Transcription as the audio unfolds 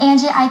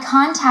Angie, I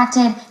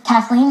contacted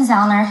Kathleen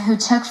Zellner, who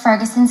took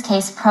Ferguson's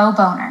case pro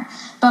bono.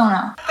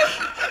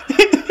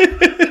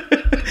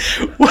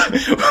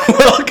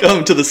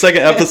 Welcome to the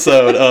second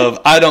episode of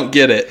I Don't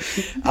Get It.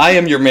 I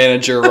am your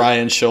manager,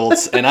 Ryan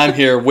Schultz, and I'm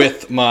here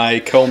with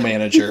my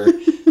co-manager,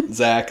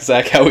 Zach.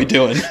 Zach, how we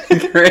doing?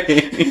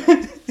 Great.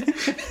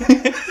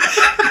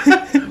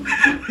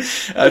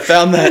 I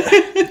found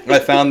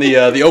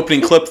the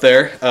opening clip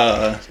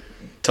there,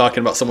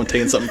 talking about someone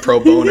taking something pro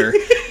boner,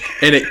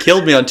 and it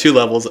killed me on two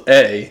levels.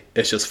 A,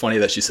 it's just funny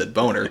that she said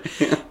boner,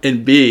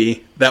 and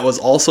B, that was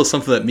also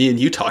something that me and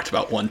you talked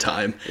about one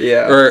time.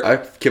 Yeah, I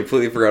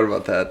completely forgot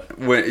about that.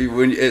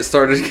 When it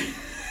started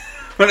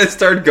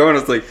going, I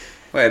was like,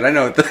 wait, I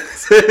know what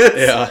this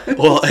is. Yeah,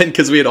 well, and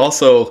because we had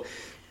also,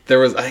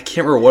 I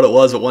can't remember what it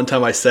was, but one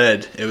time I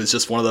said, it was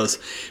just one of those,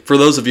 for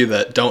those of you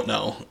that don't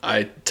know,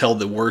 I tell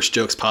the worst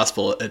jokes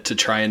possible to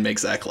try and make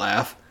Zach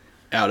laugh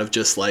out of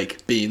just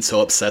like being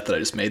so upset that I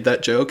just made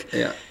that joke.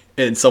 Yeah.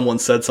 And someone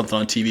said something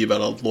on TV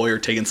about a lawyer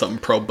taking something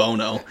pro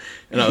bono.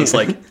 And I was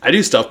like, I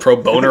do stuff pro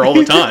boner all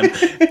the time.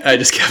 I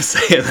just kept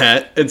saying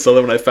that. And so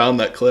then when I found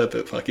that clip,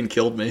 it fucking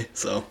killed me.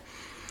 So,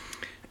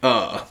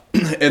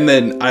 and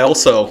then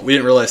we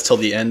didn't realize till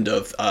the end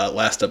of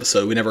last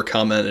episode, we never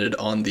commented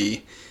on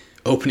the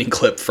opening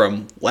clip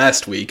from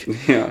last week.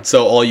 Yeah.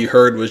 So all you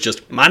heard was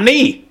just my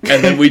knee,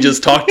 and then we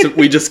just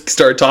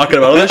started talking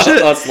about other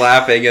shit. Us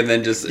laughing, and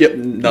then just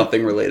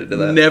nothing related to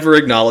that. Never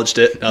acknowledged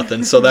it,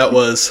 nothing. So that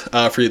was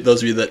for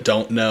those of you that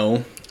don't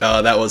know,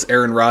 that was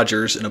Aaron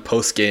Rodgers in a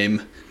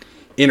post-game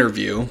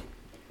interview.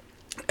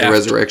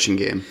 Resurrection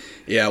game.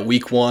 Yeah,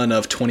 week 1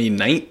 of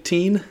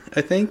 2019,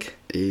 I think,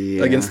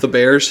 against the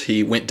Bears.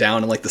 He went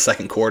down in like the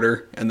second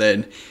quarter, and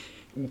then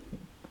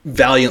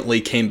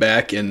valiantly came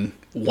back and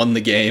won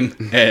the game,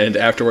 and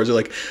afterwards they're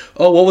like,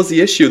 oh, what was the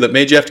issue that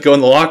made you have to go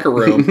in the locker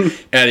room?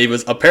 And he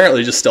was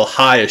apparently just still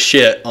high as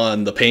shit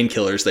on the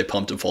painkillers they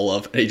pumped him full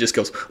of, and he just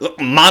goes,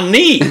 my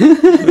knee.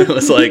 It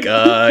was like,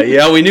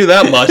 yeah, we knew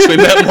that much. We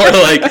meant more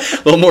like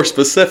a little more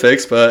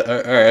specifics, but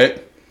all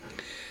right.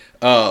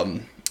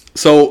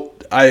 So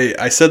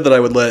I said that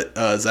I would let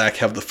Zach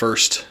have the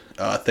first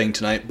thing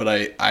tonight, but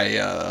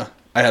I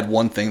had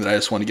one thing that I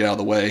just want to get out of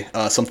the way,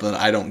 something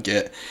that I don't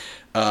get.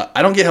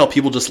 I don't get how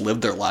people just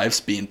live their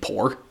lives being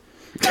poor.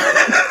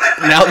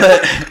 Now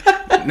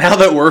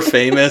that we're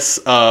famous,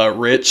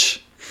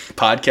 rich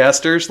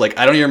podcasters, like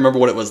I don't even remember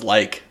what it was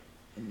like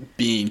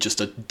being just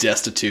a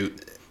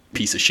destitute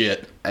piece of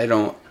shit. I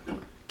don't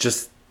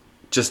just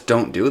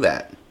don't do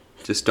that.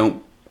 Just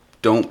don't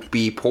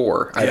be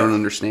poor. Yeah. I don't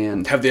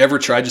understand. Have they ever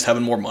tried just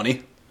having more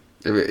money?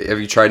 Have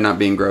you tried not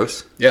being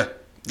gross? Yeah,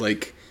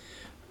 like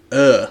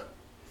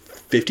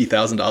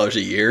 $50,000 a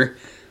year.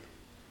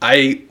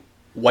 I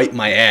wipe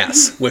my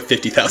ass with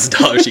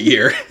 $50,000 a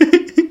year.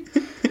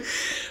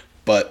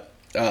 But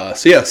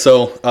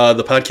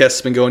the podcast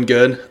has been going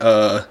good.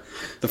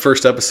 The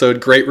first episode,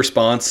 great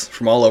response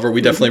from all over. We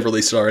definitely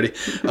released it already.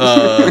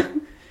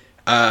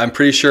 I'm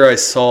pretty sure I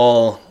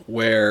saw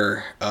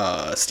where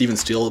Steven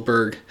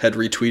Spielberg had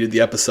retweeted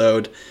the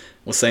episode,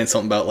 was saying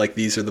something about like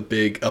these are the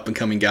big up and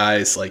coming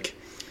guys, like.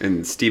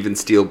 And Steven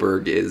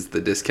Spielberg is the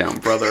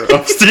discount brother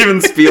of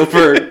Steven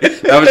Spielberg.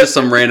 That was just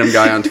some random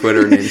guy on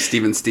Twitter named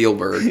Steven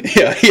Spielberg.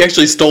 Yeah, he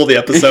actually stole the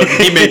episode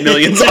and he made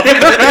millions off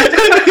it.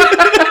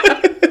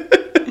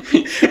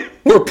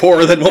 We're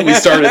poorer than when we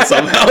started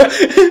somehow.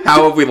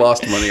 How have we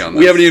lost money on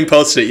this? We haven't even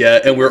posted it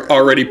yet, and we're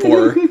already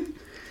poorer.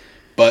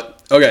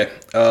 But, okay,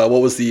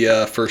 what was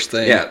the first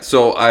thing? Yeah,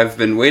 so I've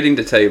been waiting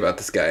to tell you about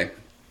this guy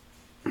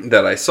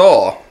that I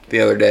saw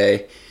the other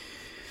day.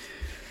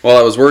 While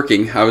I was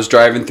working, I was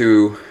driving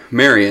through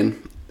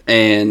Marion,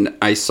 and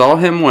I saw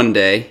him one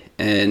day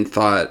and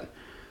thought,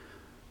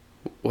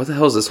 what the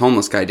hell is this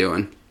homeless guy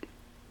doing?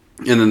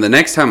 And then the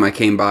next time I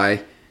came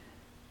by,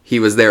 he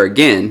was there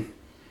again.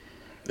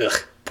 Ugh,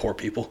 poor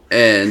people.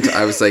 And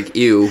I was like,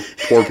 ew,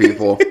 poor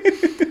people.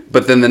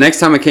 But then the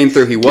next time I came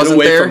through, he wasn't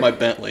there. Get away from my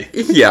Bentley.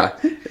 Yeah.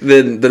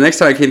 Then the next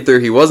time I came through,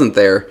 he wasn't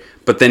there.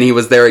 But then he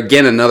was there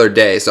again another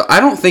day. So I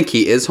don't think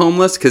he is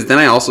homeless, because then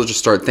I also just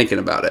started thinking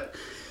about it.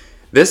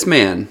 This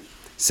man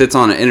sits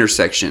on an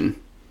intersection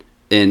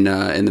in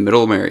the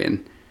middle of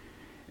Marion,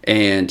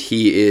 and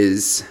he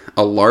is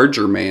a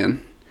larger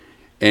man,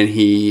 and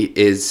he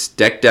is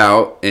decked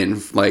out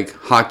in like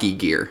hockey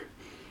gear.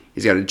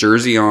 He's got a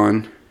jersey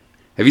on.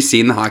 Have you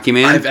seen the Hockey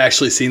Man? I've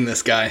actually seen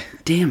this guy.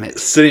 Damn it!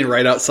 Sitting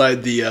right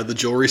outside the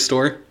jewelry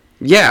store.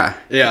 Yeah,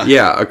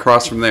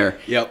 across from there.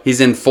 Yep.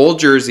 He's in full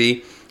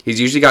jersey.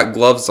 He's usually got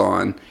gloves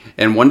on,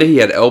 and one day he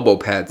had elbow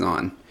pads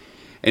on,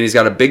 and he's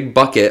got a big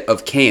bucket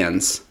of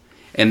cans.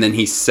 And then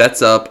he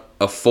sets up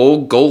a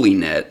full goalie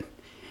net,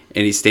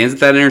 and he stands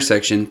at that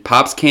intersection,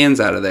 pops cans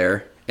out of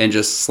there, and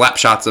just slap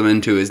shots them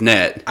into his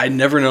net. I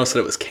never noticed that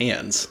it was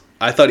cans.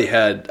 I thought he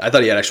had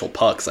actual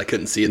pucks. I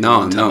couldn't see it.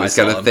 No, he's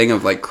got a thing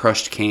of like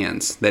crushed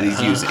cans that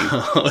he's using.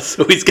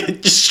 So he's got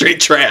just straight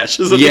trash.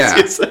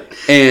 Yeah,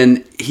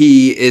 and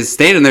he is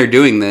standing there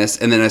doing this,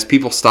 and then as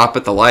people stop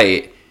at the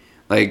light,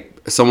 like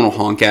someone will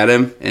honk at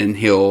him, and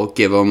he'll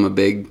give them a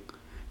big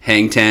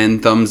hang 10,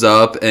 thumbs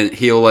up, and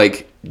he'll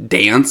like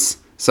dance.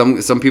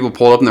 Some people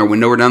pull up in their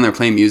window, we're down there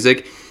playing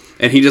music,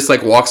 and he just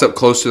like walks up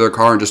close to their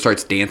car and just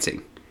starts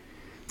dancing.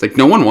 It's like,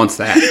 no one wants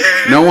that.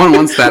 No one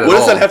wants that at all. What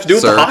does that have to do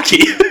with sir. the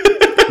hockey?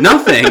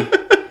 Nothing.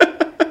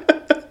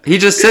 He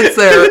just sits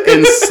there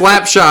and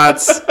slap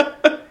shots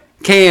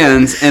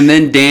cans and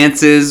then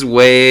dances,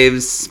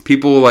 waves.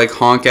 People like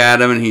honk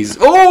at him and he's,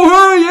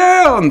 oh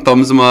yeah, and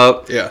thumbs them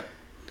up. Yeah.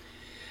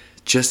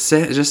 Just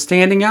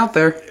standing out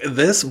there.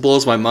 This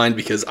blows my mind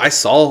because I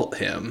saw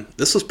him.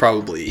 This was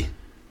probably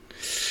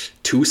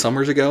 2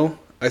 summers ago.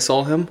 I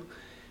saw him.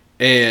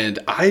 And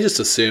I just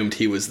assumed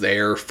he was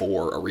there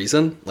for a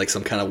reason, like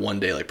some kind of one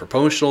day like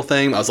promotional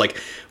thing. I was like,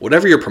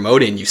 whatever you're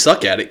promoting, you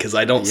suck at it because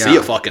I don't see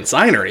a fucking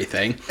sign or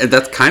anything. And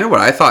that's kind of what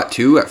I thought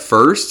too at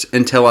first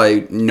until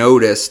I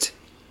noticed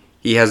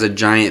he has a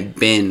giant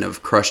bin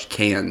of crushed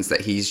cans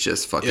that he's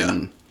just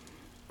fucking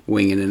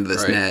winging into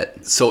this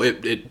net. So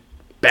it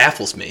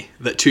baffles me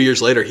that 2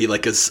 years later he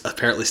like is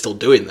apparently still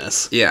doing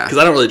this. Yeah. Because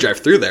I don't really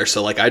drive through there,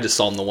 so like I just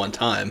saw him the one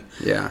time.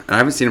 Yeah, and I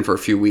haven't seen him for a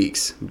few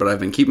weeks, but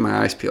I've been keeping my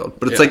eyes peeled.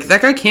 But it's like,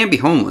 that guy can't be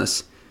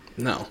homeless.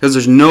 No. Because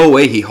there's no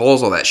way he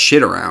hauls all that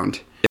shit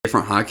around.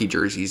 Different hockey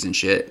jerseys and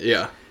shit.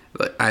 Yeah.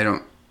 Like, I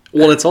don't...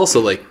 Well, it's also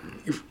like...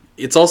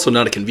 It's also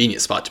not a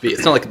convenient spot to be.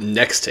 It's not like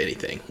next to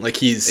anything. Like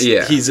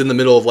he's in the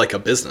middle of like a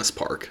business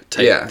park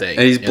type thing.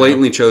 And he's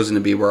blatantly chosen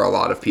to be where a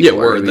lot of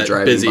people are going to be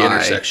driving busy by.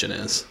 intersection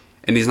is.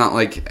 And he's not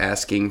like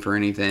asking for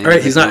anything.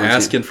 Right, he's not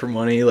asking for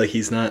money. Like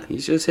he's not.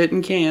 He's just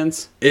hitting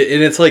cans.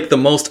 And it's like the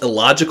most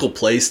illogical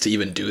place to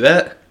even do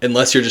that,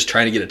 unless you're just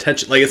trying to get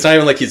attention. Like it's not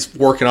even like he's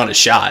working on a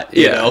shot.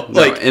 You know,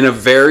 like in a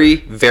very,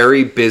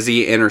 very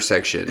busy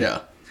intersection.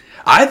 Yeah,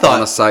 I thought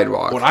on a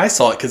sidewalk when I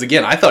saw it, because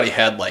again, I thought he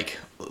had like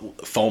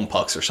foam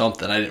pucks or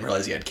something. I didn't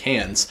realize he had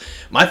cans.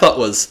 My thought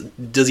was,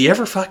 does he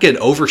ever fucking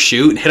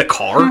overshoot and hit a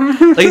car?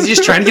 Like he's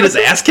just trying to get his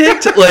ass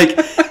kicked? Like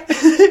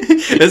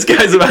this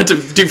guy's about to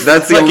do.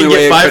 That's the only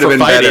way it could have been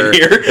better.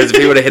 Here. Is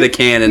if he would have hit a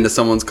can into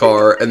someone's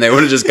car and they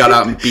would have just got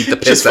out and beat the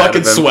piss out of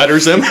him. Just fucking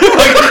sweaters him. Like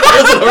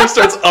pulls it over,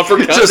 starts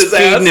uppercutting just his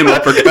feeding ass. him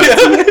uppercuts.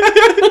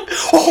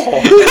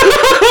 Oh.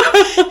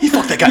 He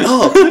fucked that guy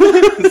up.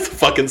 It's the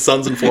fucking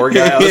Sons and Four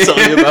guy I was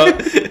telling you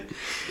about.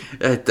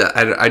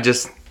 I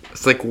just,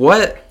 it's like,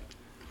 what?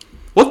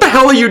 What the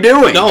hell are you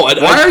doing? No,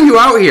 why are you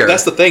out here?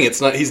 That's the thing. It's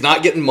not. He's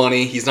not getting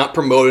money. He's not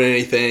promoting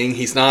anything.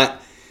 He's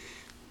not.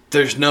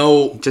 There's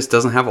no. He just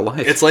doesn't have a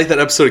life. It's like that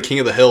episode of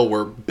King of the Hill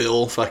where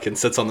Bill fucking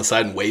sits on the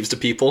side and waves to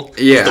people.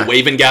 Yeah, He's the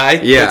waving guy.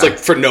 Yeah, it's like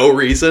for no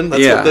reason.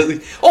 That's yeah.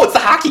 It's the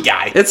hockey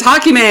guy. It's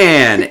Hockey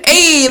Man.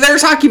 Hey,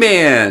 there's Hockey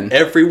Man.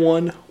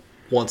 Everyone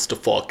wants to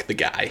fuck the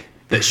guy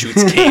that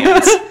shoots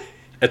cans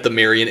at the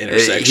Marion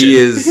intersection. He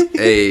is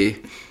a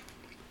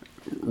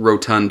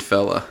rotund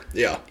fella.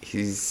 Yeah.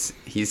 He's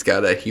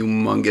got a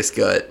humongous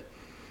gut.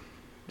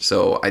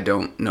 So I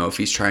don't know if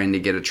he's trying to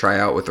get a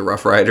tryout with the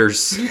Rough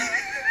Riders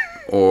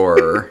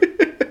or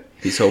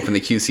he's hoping the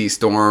QC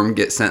Storm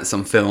get sent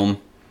some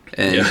film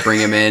and bring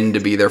him in to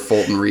be their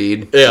Fulton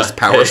Reed. Just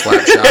power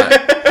slap shot.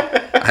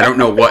 I don't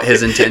know what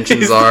his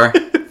intentions are.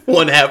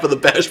 One half of the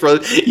Bash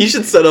Brothers. We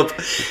should set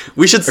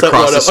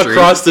one up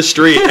across the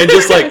street and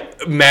just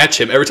like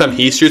match him every time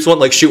he shoots one.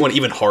 Like shoot one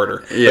even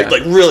harder. Yeah.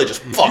 Like really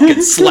just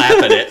fucking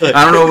slapping it. Like,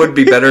 I don't know. It would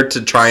be better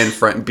to try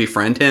and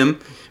befriend him.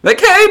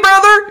 Like, hey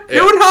brother,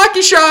 doing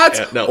hockey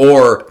shots,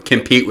 or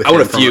compete with him. I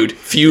want to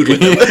feud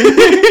with him,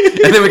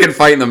 and then we can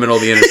fight in the middle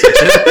of the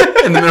intersection,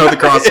 in the middle of the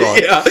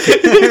crosswalk. Yeah.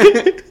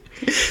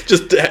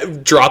 Just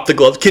drop the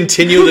gloves.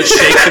 Continue to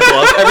shake the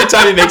gloves. Every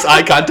time he makes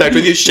eye contact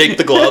with you, shake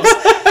the gloves.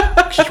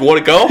 You want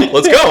to go?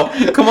 Let's go.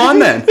 Come on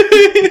then.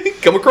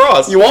 Come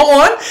across. You want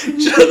one?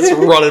 Just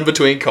running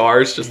between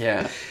cars. Just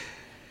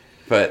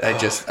But I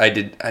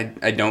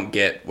don't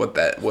get what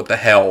the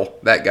hell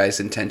that guy's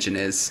intention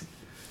is.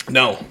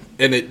 No,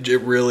 and it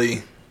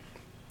really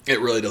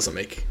doesn't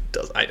make.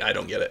 I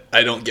don't get it.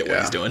 I don't get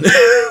what he's doing.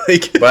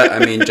 But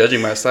I mean,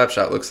 judging by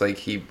Slapshot, looks like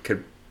he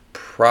could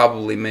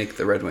probably make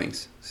the Red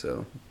Wings.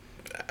 So,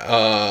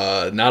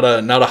 not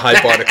a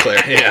high bar to clear.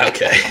 Yeah,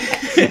 okay.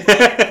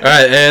 All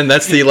right, and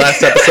that's the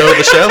last episode of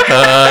the show.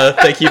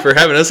 Thank you for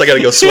having us. I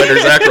gotta go sweater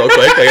Zach real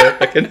quick.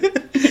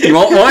 You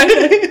want one?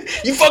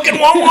 You fucking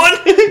want one?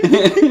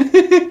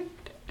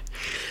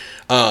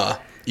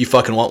 You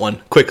fucking want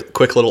one.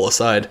 Quick little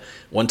aside.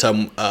 One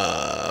time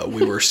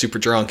we were super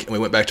drunk and we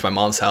went back to my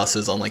mom's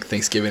houses on like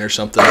Thanksgiving or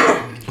something.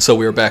 So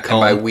we were back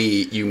home. And by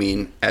we, you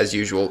mean, as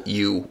usual,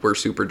 you were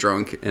super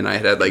drunk and I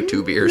had like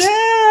 2 beers. Yeah,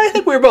 I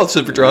think we were both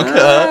super drunk.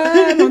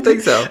 I don't think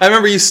so. I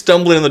remember you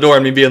stumbling in the door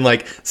and me being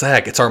like,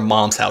 Zach, it's our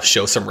mom's house.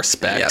 Show some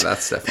respect. Yeah,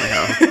 that's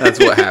definitely that's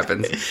what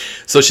happened.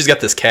 So she's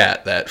got this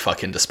cat that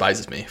fucking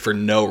despises me for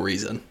no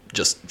reason.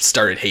 Just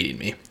started hating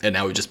me. And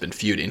now we've just been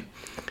feuding.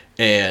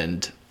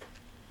 And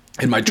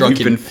in my drunken...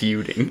 You've been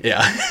feuding.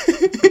 Yeah.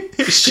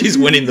 She's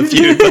winning the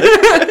feud.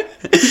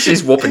 But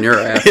she's whooping your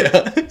ass.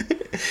 Yeah.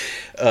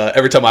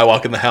 Every time I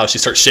walk in the house, she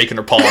starts shaking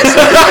her paws.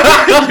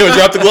 You want to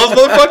drop the gloves,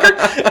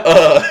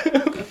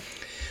 motherfucker?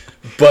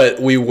 But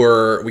we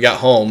got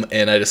home,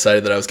 and I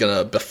decided that I was going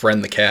to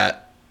befriend the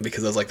cat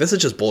because I was like, this is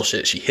just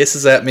bullshit. She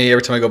hisses at me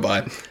every time I go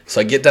by.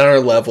 So I get down to her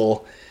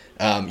level,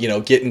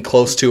 getting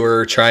close to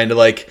her, trying to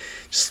like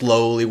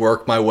slowly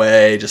work my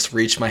way, just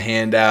reach my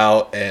hand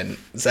out. And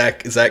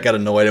Zach got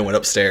annoyed and went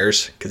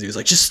upstairs because he was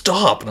like, just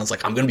stop. And I was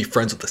like, I'm going to be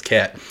friends with this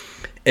cat.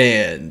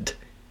 And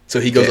so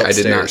he goes upstairs.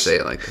 I did not say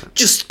it like that.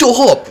 Just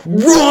stop,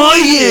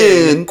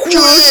 Ryan! Quit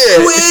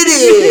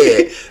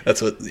it!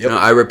 That's what. Yep. No,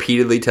 I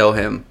repeatedly tell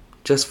him,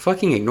 just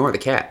fucking ignore the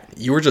cat.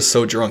 You were just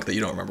so drunk that you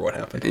don't remember what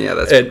happened. Yeah,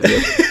 that's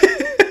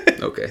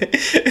okay.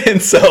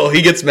 And so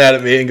he gets mad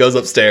at me and goes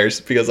upstairs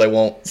because I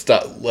won't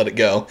let it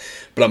go.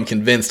 But I'm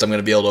convinced I'm going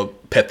to be able to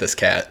pet this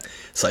cat.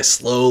 So I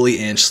slowly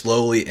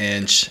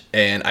inch,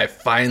 and I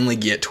finally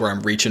get to where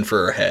I'm reaching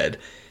for her head.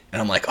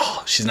 And I'm like,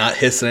 oh, she's not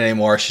hissing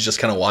anymore. She's just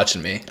kind of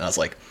watching me. And I was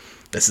like,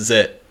 this is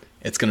it.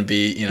 It's going to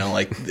be,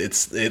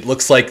 it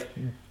looks like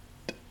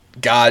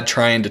God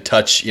trying to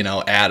touch,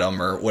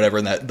 Adam or whatever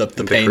in that the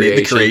painting,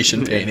 the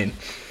creation painting.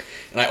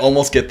 And I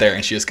almost get there,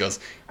 and she just goes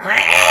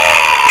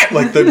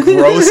like the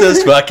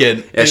grossest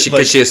fucking. Yeah,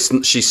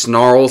 she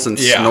snarls and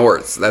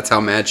snorts. That's how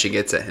mad she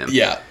gets at him.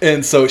 Yeah,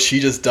 and so she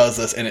just does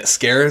this, and it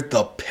scared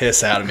the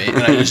piss out of me.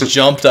 And I just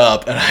jumped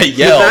up and I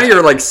yelled. Now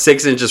you're like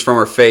 6 inches from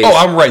her face. Oh,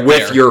 I'm right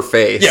with your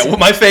face. Yeah, well,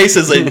 my face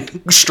is a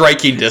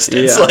striking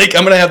distance. Yeah. Like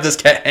I'm gonna have this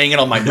cat hanging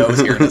on my nose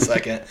here in a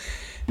second.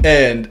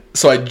 And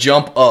so I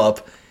jump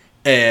up,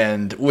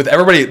 and with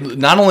everybody,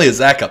 not only is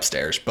Zach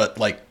upstairs, but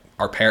like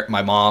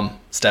my mom,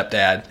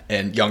 stepdad,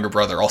 and younger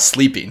brother all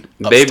sleeping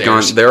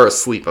upstairs. They're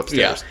asleep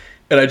upstairs. Yeah.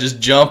 And I just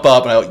jump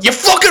up and I go, you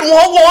fucking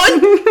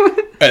want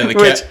one? And the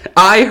cat. Which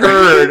I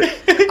heard.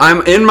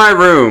 I'm in my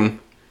room,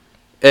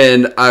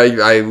 and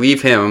I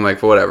leave him. I'm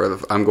like, whatever,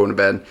 I'm going to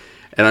bed.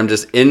 And I'm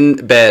just in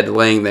bed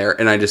laying there,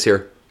 and I just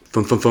hear,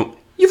 thump, thump, thump.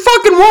 You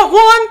fucking want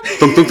one?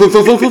 Thump, thump, thump,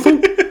 thump, thump,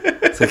 thump.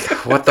 It's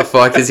like, what the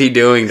fuck is he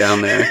doing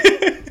down there?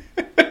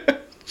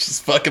 She's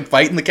fucking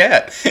fighting the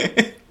cat.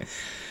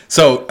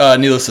 So,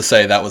 needless to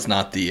say, that was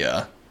not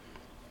the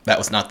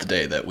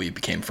day that we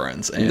became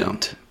friends.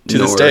 And to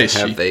this day,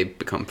 they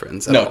become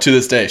friends. No, to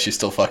this day, she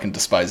still fucking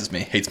despises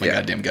me, hates my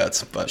goddamn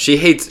guts. But she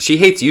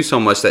hates you so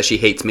much that she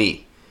hates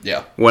me.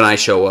 Yeah. When I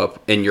show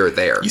up and you're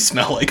there, you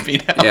smell like me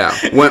now. Yeah.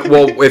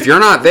 If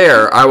you're not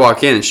there, I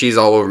walk in and she's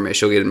all over me.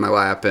 She'll get in my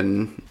lap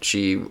and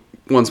she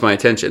wants my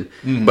attention.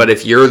 Mm-hmm. But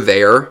if you're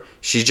there,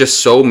 she's just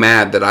so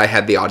mad that I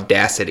had the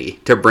audacity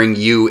to bring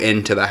you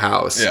into the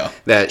house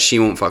that she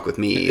won't fuck with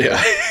me either.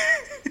 Yeah.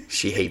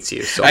 She hates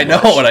you so much. I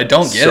know, and I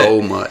don't get it.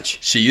 So much.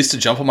 She used to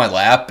jump on my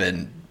lap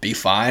and be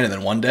fine, and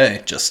then one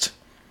day just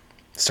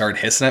started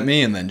hissing at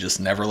me and then just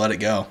never let it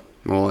go.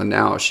 Well, and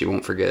now she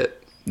won't forget.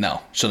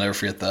 No, she'll never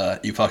forget the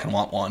you fucking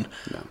want one.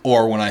 No.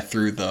 Or when I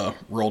threw the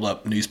rolled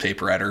up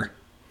newspaper at her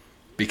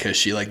because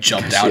she like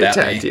jumped out at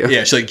me. You.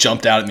 Yeah, she like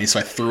jumped out at me, so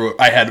I threw it.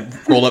 I had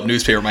rolled up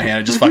newspaper in my hand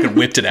and just fucking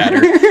whipped it at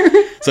her.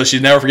 So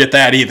she'd never forget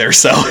that either.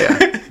 So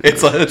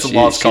it's a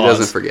lost cause. She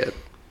doesn't forget.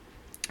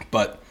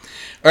 But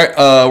all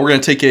right, we're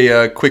gonna take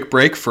a quick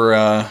break for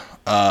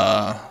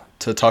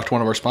to talk to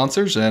one of our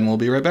sponsors, and we'll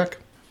be right back.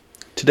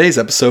 Today's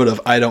episode of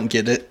I Don't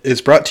Get It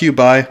is brought to you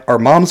by Our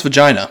Mom's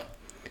Vagina.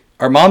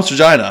 Our Mom's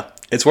Vagina.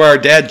 It's where our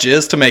dad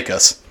jizzed to make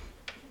us.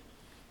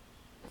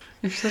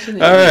 You're such an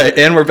idiot. All right,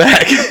 and we're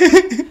back.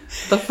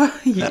 The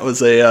fuck? That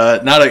was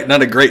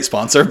not a great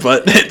sponsor,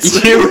 but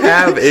you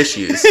have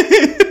issues.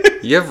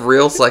 You have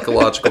real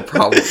psychological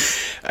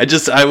problems.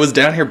 I was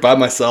down here by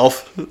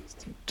myself,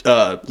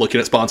 looking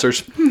at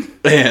sponsors,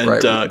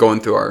 and going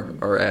through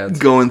our ads,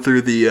 going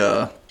through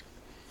the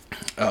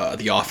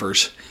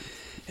offers,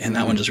 and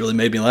that one just really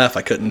made me laugh.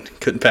 I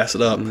couldn't pass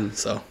it up,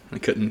 so I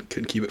couldn't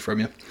keep it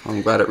from you.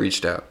 I'm glad it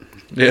reached out.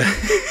 Yeah.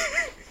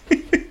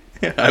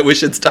 I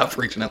wish it stopped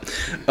reaching out.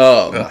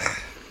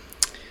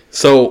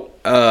 So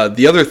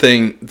the other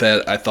thing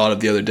that I thought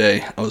of the other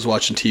day, I was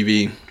watching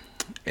TV,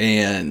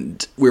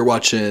 and we were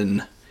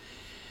watching.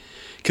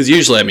 Because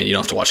usually, you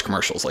don't have to watch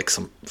commercials like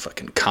some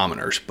fucking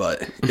commoners,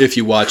 but if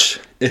you watch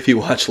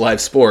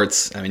live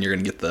sports, you're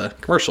gonna get the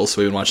commercials.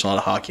 So we've been watching a lot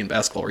of hockey and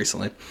basketball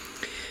recently,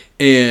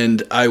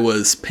 and I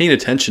was paying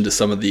attention to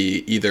some of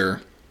the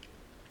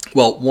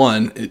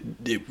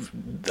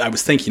I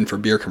was thinking for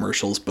beer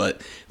commercials,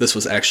 but this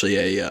was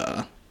actually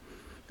a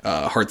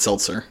hard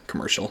seltzer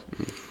commercial.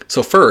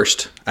 So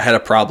first, I had a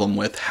problem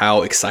with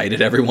how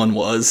excited everyone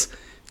was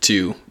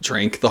to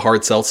drink the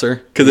hard seltzer,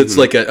 because it's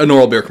like a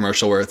normal beer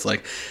commercial where it's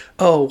like,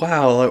 oh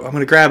wow, I'm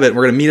gonna grab it and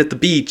we're gonna meet at the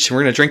beach and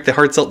we're gonna drink the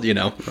hard seltzer,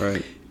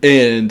 Right.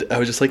 And I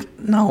was just like,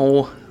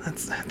 no,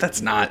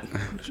 that's not,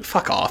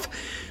 fuck off.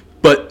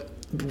 But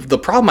the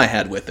problem I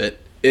had with it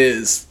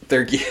is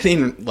they're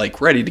getting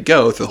like ready to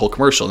go through the whole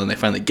commercial, and then they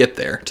finally get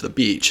there to the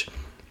beach,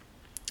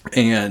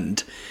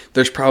 and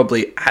there's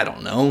probably, I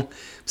don't know,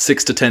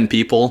 6 to 10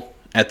 people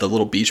at the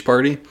little beach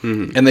party,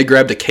 and they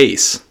grabbed a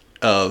case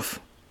of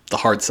the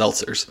hard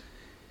seltzers,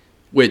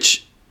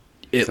 which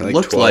it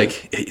looked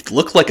like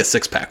a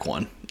 6-pack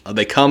one.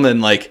 They come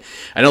in like,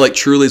 I know like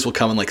Truly's will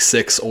come in like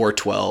 6 or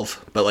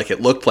 12, but like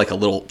it looked like a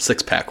little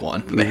 6-pack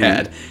one they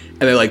had,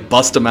 and they like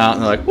bust them out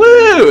and they're like,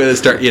 woo, and they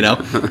start,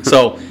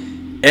 So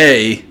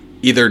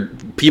either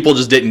people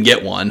just didn't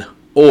get one,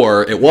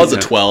 or it was a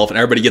 12 and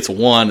everybody gets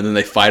one and then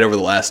they fight over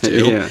the last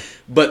two. Yeah.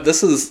 But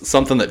this is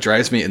something that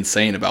drives me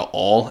insane about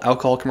all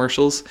alcohol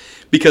commercials,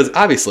 because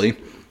obviously,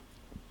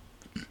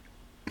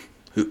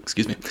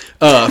 excuse me,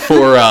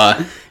 for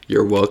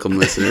you're welcome,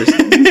 listeners.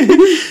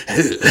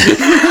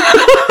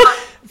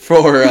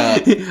 For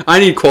I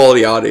need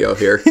quality audio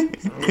here.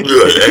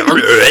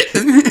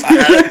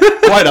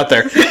 Quiet up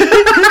there.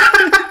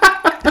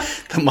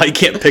 The mic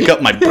can't pick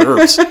up my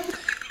burps.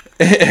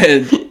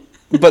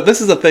 But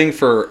this is a thing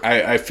for,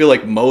 I feel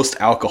like most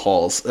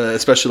alcohols,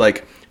 especially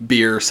like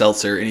beer,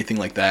 seltzer, anything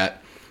like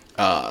that.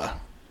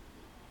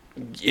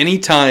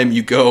 Anytime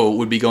you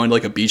would be going to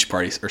like a beach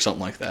party or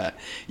something like that,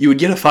 you would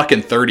get a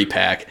fucking 30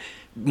 pack.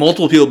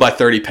 Multiple people buy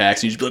 30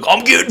 packs, and you'd just be like,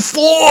 I'm getting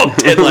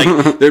fucked! And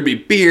like, there'd be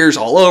beers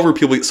all over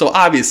people. So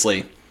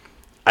obviously,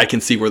 I can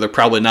see where they're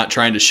probably not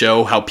trying to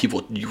show how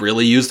people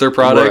really use their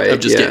product, of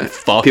just getting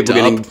fucked people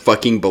up. Getting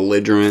fucking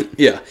belligerent.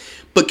 Yeah.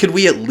 But could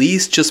we at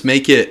least just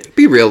make it...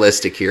 Be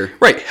realistic here.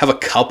 Right. Have a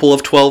couple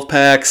of 12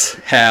 packs.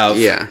 Have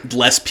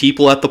less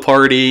people at the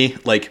party.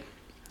 Like,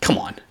 come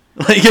on.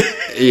 Like,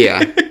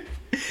 yeah.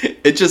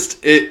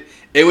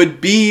 It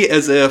would be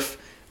as if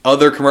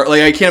other commercials...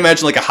 Like, I can't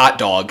imagine like a hot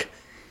dog.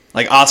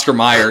 Like Oscar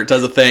Mayer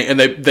does a thing, and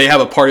they have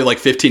a party of like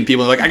 15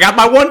 people. And they're like, I got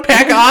my 1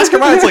 pack of Oscar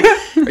Mayer. It's like,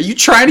 are you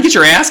trying to get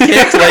your ass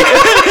kicked? Like,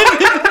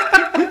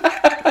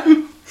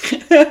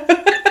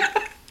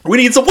 we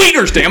need some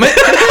wieners, damn it!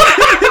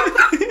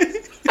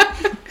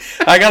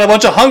 I got a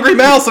bunch of hungry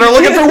mouths that are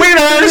looking for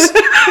wieners.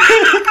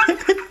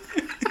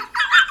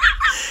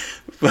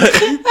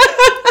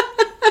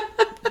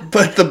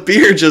 But the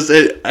beer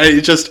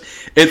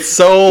it's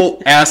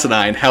so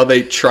asinine how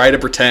they try to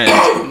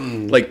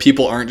pretend like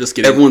people aren't just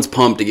getting... Everyone's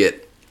pumped to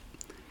get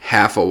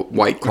half a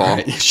White Claw.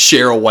 Right.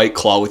 Share a White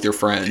Claw with your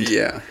friend.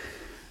 Yeah.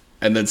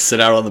 And then sit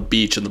out on the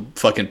beach in the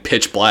fucking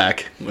pitch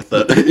black with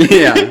the...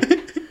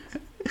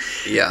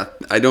 Yeah.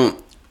 I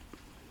don't...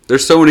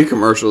 There's so many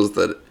commercials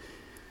that...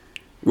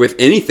 With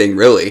anything,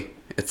 really.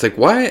 It's like,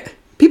 why...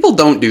 People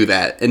don't do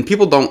that. And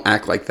people don't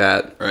act like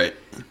that. Right.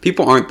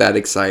 People aren't that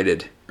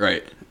excited.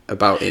 Right.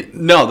 About it.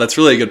 No, that's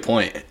really a good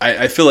point.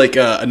 I feel like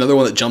another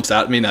one that jumps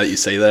out at me now that you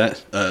say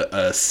that,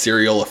 a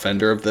serial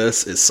offender of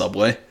this is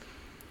Subway.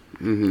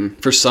 Mm-hmm.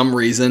 For some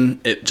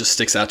reason, it just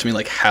sticks out to me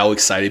like how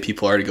excited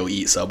people are to go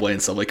eat Subway in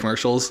Subway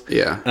commercials.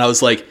 Yeah. And I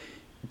was like,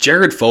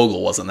 Jared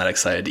Fogle wasn't that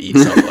excited to eat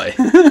Subway.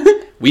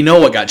 We know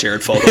what got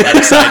Jared Fogle that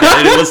excited.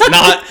 And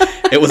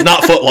it was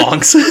not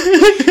footlongs.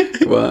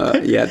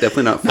 Well, yeah,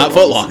 definitely not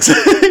footlongs.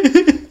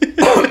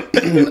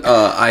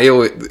 I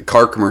always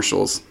car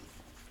commercials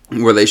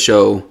where they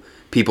show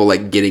people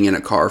like getting in a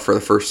car for the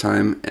first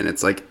time, and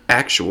it's like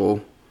actual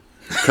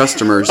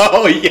customers.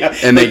 Oh yeah,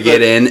 and they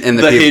get in, and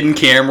the hidden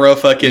camera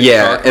fucking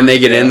car and they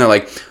get in. They're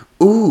like,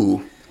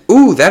 ooh,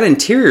 that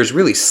interior is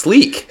really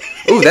sleek.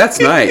 Ooh, that's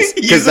nice,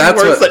 because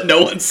that's words that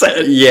no one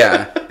said.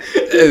 Yeah.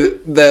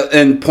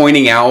 And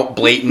pointing out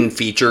blatant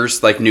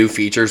features, like new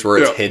features where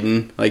it's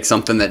hidden, like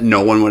something that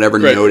no one would ever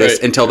notice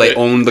until they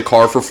own the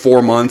car for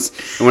 4 months.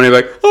 And when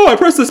they're like, oh, I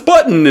pressed this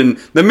button and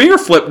the mirror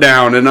flipped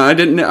down and I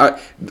didn't,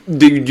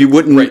 you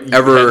wouldn't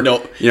ever,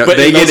 but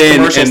they get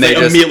in and they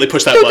just immediately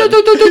push that button.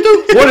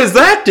 What does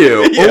that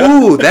do?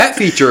 Ooh, that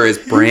feature is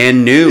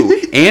brand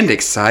new and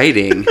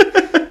exciting.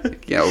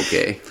 Yeah,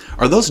 okay.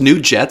 Are those new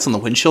jets on the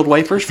windshield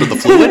wipers for the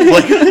fluid?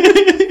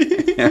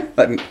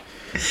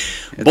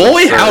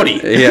 Boy, howdy.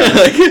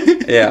 Yeah.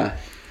 Yeah.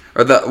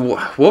 Or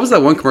what was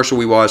that one commercial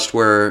we watched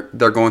where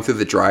they're going through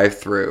the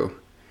drive-thru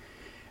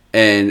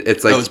and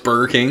it's like... That was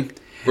Burger King?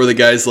 Where the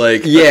guy's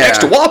like,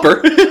 extra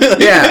Whopper.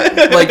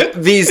 Yeah. Like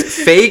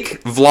these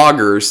fake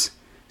vloggers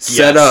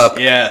set up,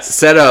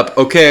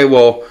 okay,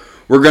 well,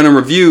 we're going to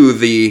review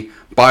the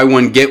buy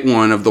one, get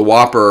one of the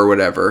Whopper or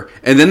whatever.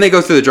 And then they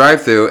go through the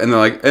drive-thru and they're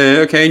like,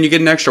 okay, and you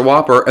get an extra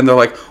Whopper. And they're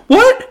like,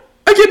 what?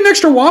 I get an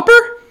extra Whopper?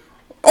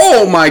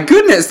 Oh my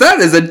goodness, that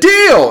is a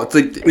deal. It's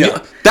like,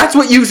 that's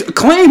what you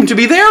claim to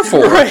be there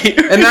for. Right.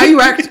 And now you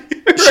act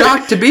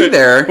shocked to be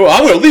there. Well,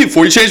 I'm going to leave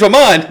before you change my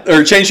mind.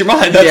 Or change your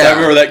mind. That's I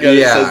remember that guy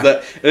that says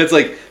that. And it's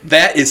like,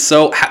 that is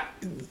so...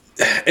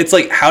 It's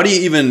like, how do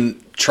you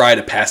even try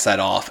to pass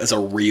that off as a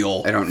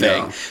real thing?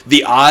 Know.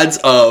 The odds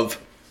of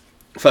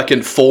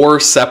fucking 4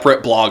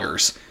 separate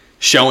bloggers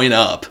showing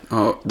up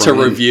to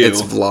review...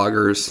 It's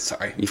vloggers.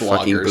 Sorry, you vloggers.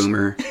 Fucking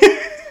boomer.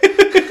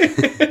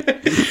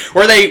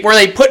 Were they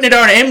putting it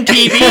on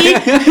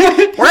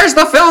MTV? Where's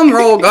the film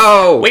roll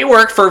go? We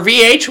work for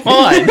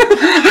VH1.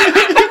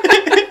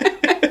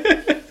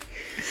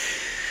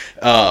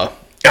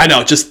 I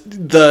know, just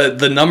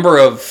the number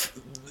of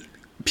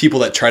people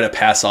that try to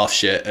pass off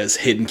shit as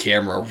hidden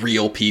camera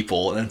real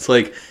people, and it's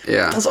like,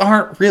 those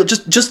aren't real.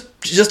 Just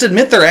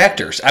admit they're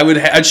actors. I'd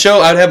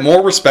have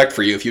more respect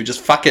for you if you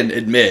just fucking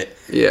admit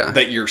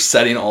that you're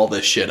setting all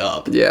this shit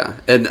up. Yeah,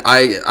 and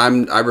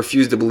I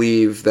refuse to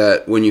believe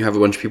that when you have a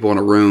bunch of people in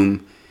a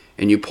room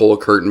and you pull a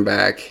curtain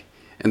back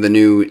and the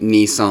new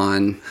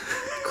Nissan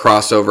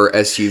crossover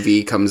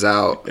SUV comes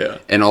out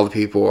and all the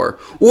people are,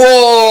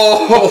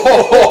 whoa,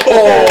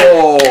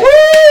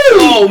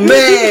 oh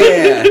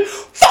man,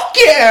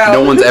 yeah!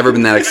 No one's ever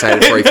been that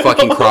excited for a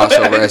fucking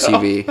crossover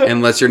SUV,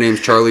 unless your name's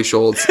Charlie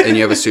Schultz and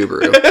you have a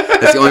Subaru.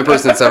 That's the only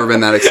person that's ever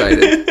been that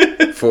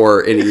excited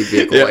for any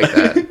vehicle like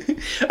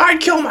that. I'd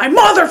kill my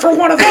mother for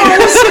one of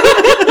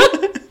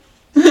those!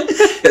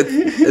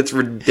 It's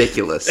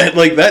ridiculous. And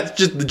like that,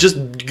 just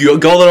go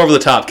that over the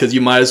top because you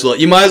might as well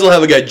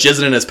have a guy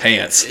jizzing in his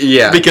pants.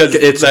 Yeah, because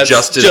it's that's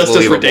just as as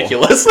believable.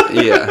 ridiculous.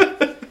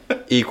 Yeah,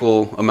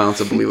 equal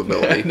amounts of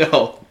believability.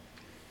 No,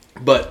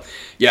 but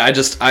yeah,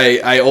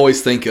 I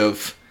always think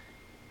of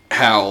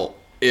how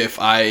if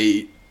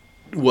I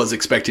was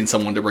expecting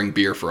someone to bring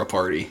beer for a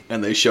party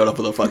and they showed up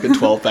with a fucking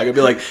 12-pack, I'd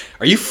be like,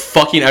 "Are you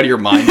fucking out of your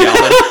mind,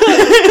 Calvin?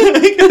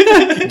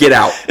 Get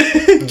out,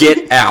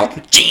 get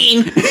out,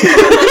 Gene."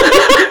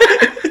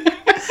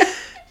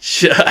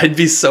 I'd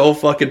be so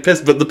fucking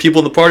pissed, but the people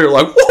in the party are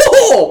like,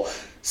 "Whoa,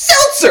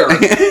 seltzer!"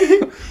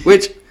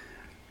 Which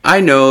I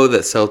know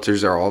that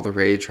seltzers are all the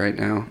rage right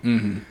now.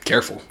 Mm-hmm.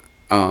 Careful.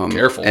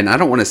 Careful. And I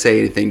don't want to say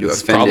anything to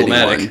It's offend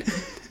problematic. anyone,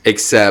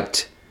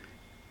 except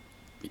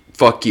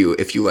fuck you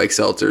if you like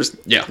seltzers.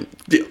 Yeah.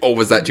 Oh,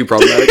 was that too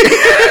problematic?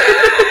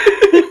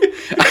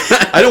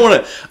 I don't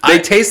want to. They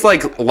taste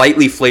like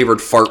lightly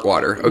flavored fart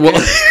water. Okay?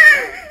 Well,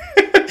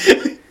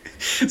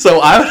 so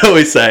I would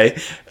always say,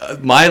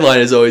 my line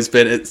has always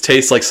been, it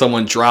tastes like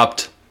someone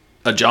dropped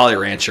a Jolly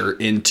Rancher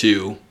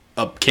into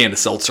a can of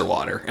seltzer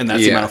water, and that's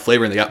the Yeah. amount of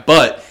flavoring they got.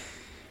 But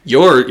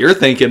you're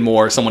thinking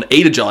more someone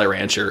ate a Jolly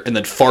Rancher and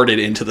then farted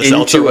into the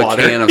seltzer Into a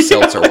water. can of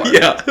seltzer water.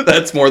 Yeah,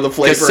 that's more the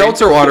flavor. Because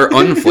seltzer water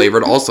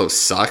unflavored also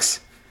sucks.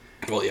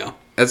 Well, yeah.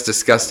 That's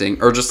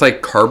disgusting. Or just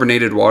like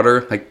carbonated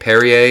water, like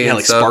Perrier Yeah, and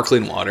like stuff.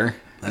 sparkling water.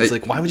 It's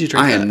like, why would you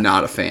drink I that? am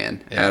not a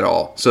fan at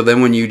all. So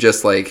then when you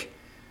just like,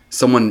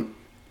 someone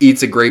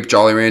eats a grape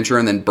Jolly Rancher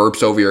and then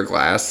burps over your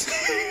glass.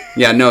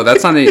 Yeah, no,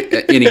 that's not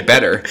any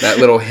better. That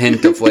little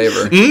hint of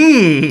flavor.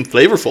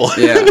 Flavorful.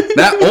 Yeah,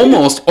 that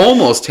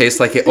almost tastes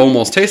like it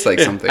almost tastes like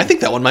something. I think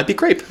that one might be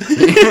grape.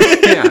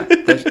 Yeah,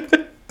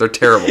 they're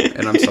terrible,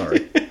 and I'm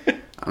sorry.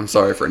 I'm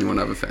sorry for anyone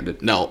I've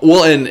offended. No.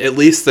 Well, and at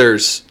least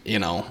there's,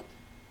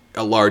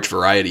 a large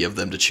variety of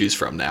them to choose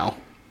from now.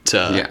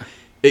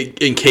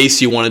 In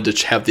case you wanted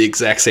to have the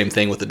exact same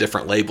thing with a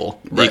different label,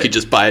 you Right. could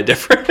just buy a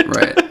different.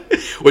 Right.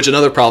 Which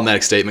another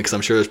problematic statement, because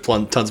I'm sure there's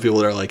tons of people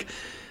that are like,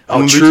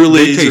 "Oh, They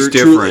Truly's taste are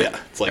different." Yeah.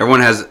 It's like,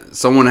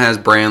 Someone has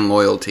brand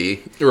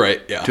loyalty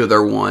right? Yeah. to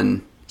their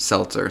one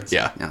seltzer.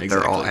 Yeah.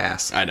 They're all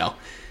ass. I know.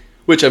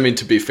 Which, I mean,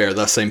 to be fair,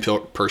 that same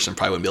person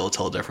probably wouldn't be able to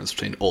tell the difference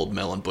between Old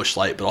Mill and Busch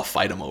Light, but I'll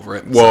fight them over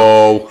it.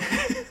 Whoa.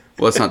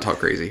 Let's not talk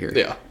crazy here.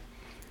 Yeah.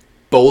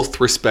 Both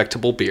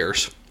respectable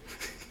beers.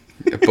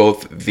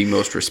 Both the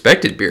most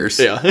respected beers,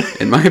 Yeah.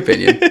 in my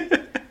opinion.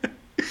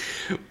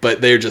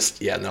 But they're just,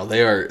 they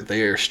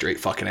are straight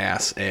fucking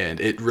ass. And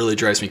it really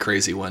drives me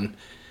crazy when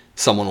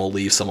someone will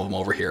leave some of them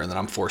over here and then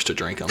I'm forced to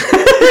drink them.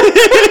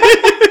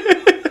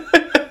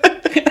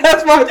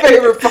 That's my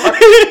favorite part.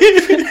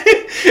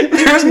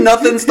 There's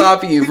nothing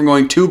stopping you from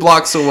going 2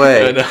 blocks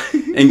away I know.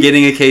 and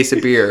getting a case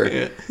of beer.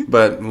 Yeah.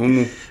 But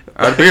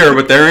out of beer,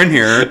 but they're in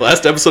here.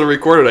 Last episode I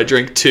recorded, I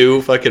drank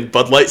 2 fucking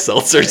Bud Light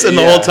seltzers, and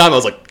the Yeah. whole time I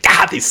was like,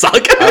 God, these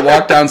suck. I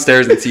walk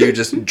downstairs and see you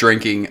just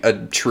drinking a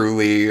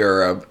Truly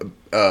or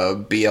a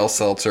BL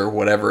seltzer,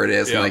 whatever it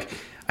is. Yeah. I'm like,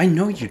 I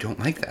know you don't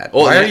like that.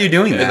 Well, Why and are you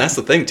doing that? And that's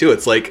the thing too.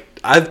 It's like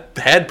I've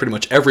had pretty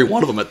much every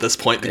one of them at this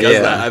point because of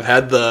Yeah. that.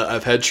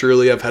 I've had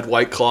Truly, I've had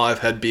White Claw, I've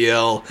had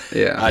BL.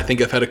 Yeah. I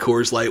think I've had a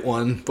Coors Light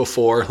one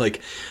before. Like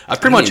I've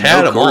pretty much didn't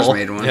had know them Coors all.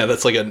 made one. Yeah,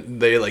 that's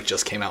they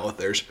just came out with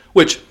theirs,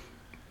 which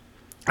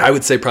I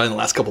would say probably in the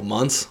last couple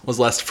months was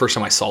the first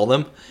time I saw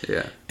them.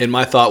 Yeah. And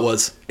my thought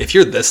was, if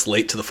you're this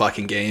late to the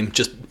fucking game,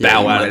 just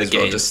bow you out might of the as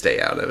well game. just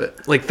stay out of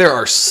it. Like there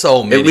are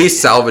so many. At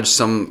least salvage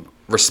some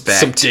respect.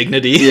 some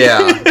dignity. Yeah.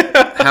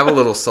 Have a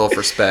little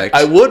self-respect.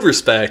 I would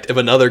respect if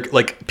another,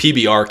 like,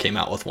 PBR came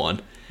out with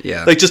one.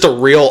 Yeah. Like, just a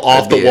real be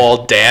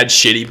off-the-wall dad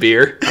shitty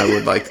beer. I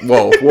would like,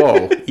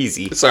 whoa,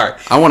 easy. Sorry.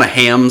 I want a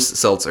Hams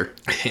seltzer.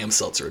 Ham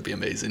seltzer would be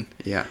amazing.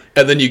 Yeah.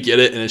 And then you get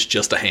it, and it's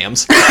just a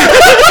Hams.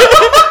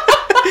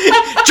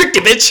 Tricked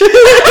you, bitch!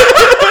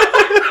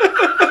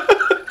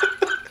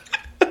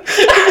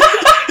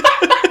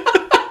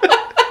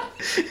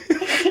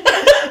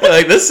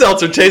 Like, this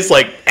seltzer tastes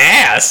like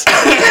ass.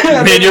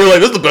 Man, you were like,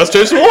 this is the best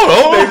tasting one. They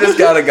Oh, just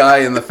got a guy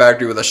in the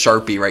factory with a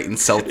Sharpie writing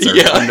seltzer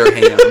Yeah. under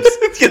Hams.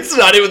 it's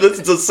not even this,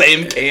 it's the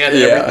same can and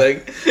Yeah.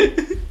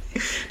 everything.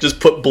 Just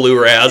put blue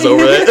Raz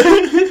over it.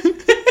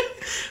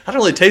 I don't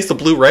really taste the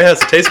blue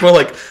Raz. It tastes more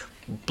like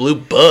blue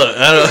Bud.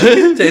 I don't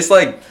know. Tastes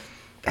like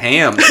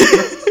Hams.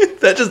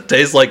 That just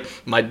tastes like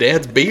my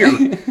dad's beer.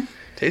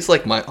 Tastes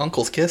like my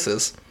uncle's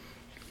kisses.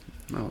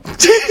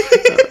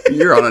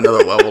 You're on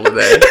another level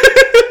today.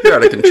 You're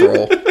out of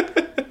control.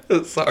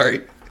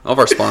 Sorry. All of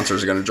our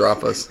sponsors are going to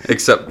drop us,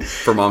 except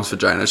for Mom's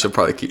Vagina. She'll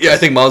probably keep Yeah, I us.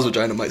 think Mom's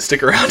Vagina might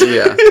stick around.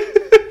 Yeah.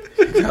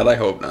 God, I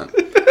hope not.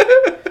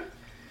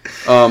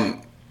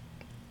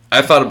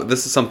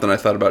 This is something I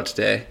thought about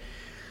today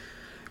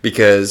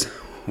because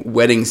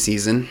wedding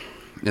season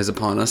is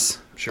upon us.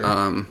 Sure.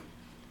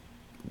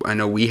 I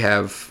know we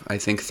have, I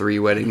think, 3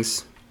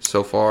 weddings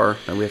so far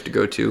that we have to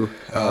go to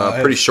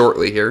pretty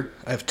shortly here.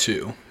 I have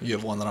 2. You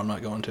have one that I'm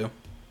not going to.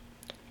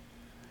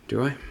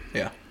 Do I?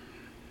 Yeah.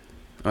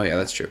 Oh, yeah,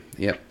 that's true.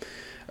 Yep.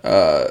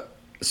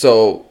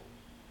 So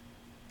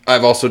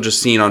I've also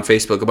just seen on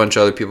Facebook a bunch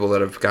of other people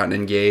that have gotten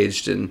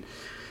engaged and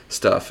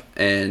stuff.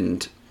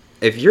 And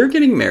if you're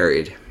getting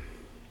married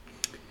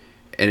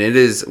and it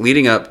is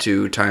leading up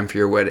to time for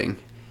your wedding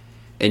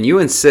and you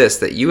insist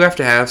that you have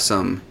to have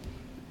some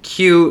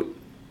cute,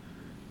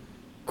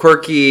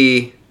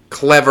 quirky,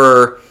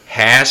 clever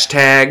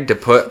hashtag to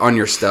put on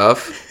your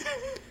stuff,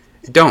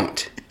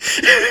 don't.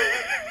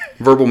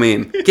 Verbal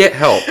meme. Get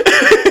help.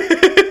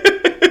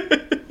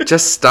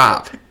 Just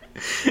stop.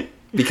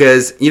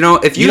 Because,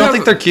 if You don't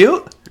think they're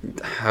cute?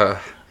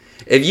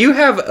 if you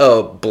have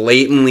a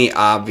blatantly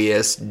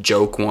obvious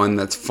joke one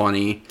that's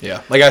funny.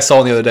 Yeah. Like I saw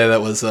one the other day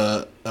that was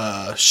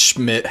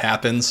Schmidt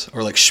happens,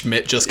 or like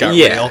Schmidt just got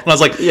Yeah. real. And I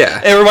was like,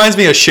 Yeah. it reminds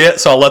me of shit,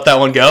 so I'll let that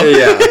one go.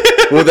 Yeah.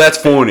 Well, that's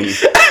funny.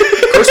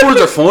 Curse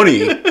words are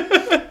funny.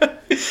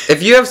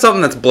 If you have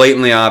something that's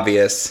blatantly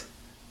obvious,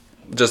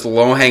 just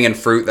low-hanging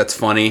fruit that's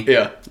funny.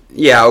 Yeah.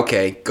 Yeah,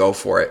 okay, go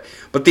for it.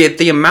 But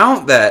the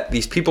amount that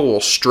these people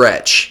will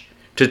stretch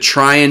to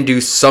try and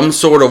do some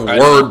sort of I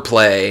know.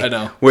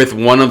 wordplay with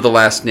one of the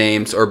last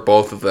names or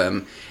both of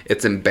them,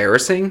 it's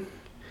embarrassing.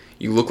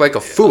 You look like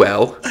a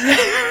fool.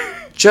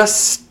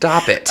 Just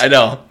stop it. I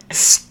know.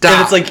 Stop.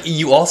 And it's like,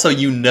 you also,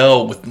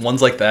 with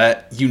ones like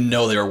that, they were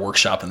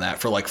workshopping that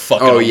for like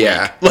fucking Oh, a week.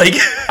 yeah. Like,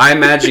 I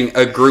imagine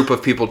a group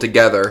of people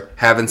together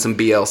having some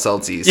BL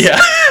Celsius. yeah.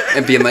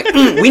 And being like,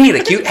 we need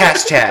a cute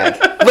hashtag.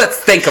 Let's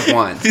think of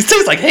one. These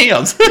taste like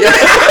hams.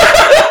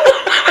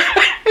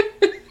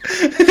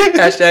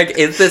 Hashtag,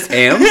 is this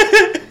ham?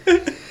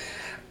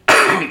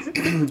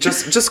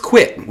 just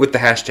quit with the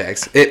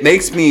hashtags. It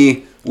makes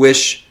me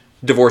wish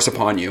divorce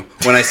upon you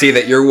when I see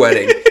that your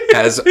wedding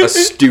has a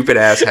stupid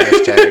ass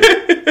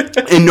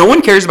hashtag. And no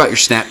one cares about your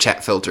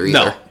Snapchat filter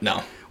either.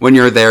 No. When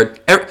you're there,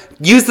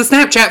 use the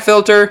Snapchat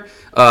filter.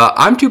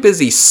 I'm too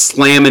busy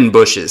slamming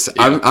bushes.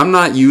 Yeah. I'm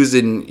not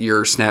using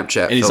your Snapchat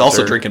filter. And he's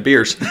also drinking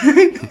beers.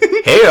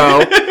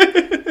 Heyo.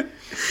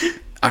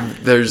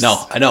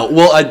 No, I know.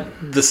 Well,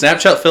 the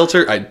Snapchat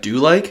filter I do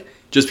like,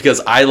 just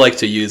because I like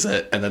to use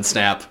it and then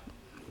snap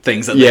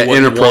things that they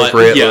wouldn't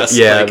inappropriate. want. Yes,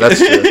 yeah, that's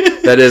true.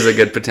 That is a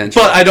good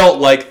potential. But I don't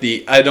like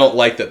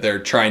that they're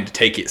trying to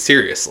take it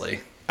seriously.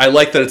 I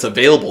like that it's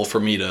available for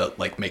me to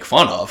like make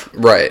fun of.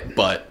 Right.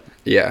 But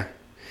yeah,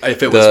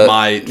 if it was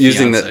my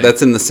using fiance,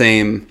 that's in the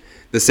same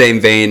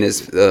vein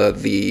as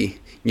the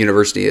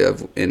university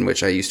in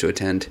which I used to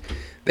attend.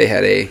 They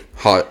had a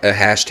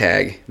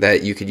hashtag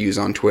that you could use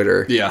on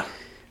Twitter. Yeah.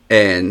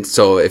 And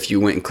so if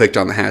you went and clicked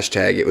on the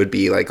hashtag, it would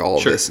be like all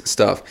of this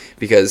stuff,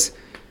 because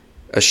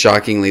a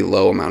shockingly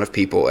low amount of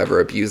people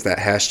ever abuse that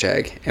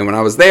hashtag. And when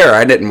I was there,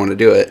 I didn't want to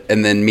do it.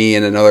 And then me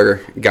and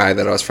another guy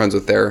that I was friends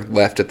with there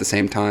left at the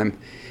same time.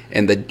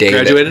 And the day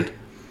graduated?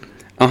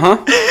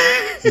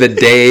 The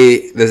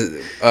day,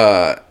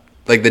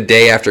 the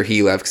day after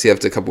he left, because he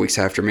left a couple weeks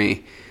after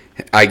me,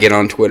 I get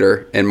on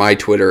Twitter, and my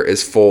Twitter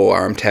is full,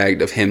 or I'm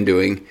tagged of him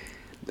doing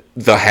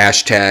the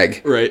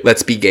hashtag, right,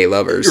 let's be gay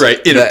lovers. Right,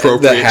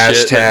 inappropriate the hashtag,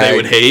 shit that they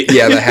would hate.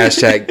 Yeah, the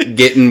hashtag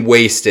getting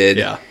wasted.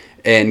 Yeah.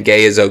 And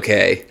gay is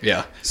okay.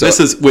 Yeah. So this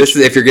is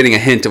if you're getting a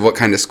hint of what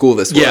kind of school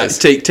this was. Yeah,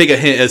 take a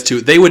hint as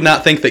to, they would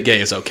not think that gay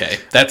is okay.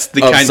 That's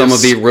the kind of some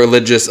of the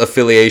religious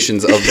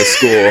affiliations of the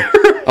school.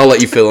 I'll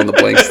let you fill in the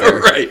blanks there.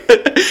 Right.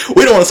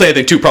 We don't want to say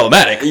anything too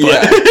problematic. But Yeah.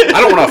 I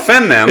don't want to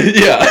offend them.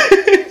 Yeah.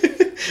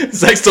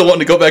 Zach's still wanting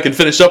to go back and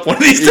finish up one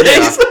of these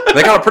days. Yeah.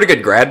 They got a pretty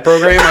good grad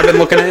program I've been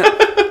looking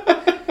at.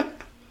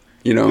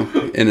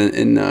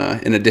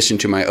 In addition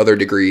to my other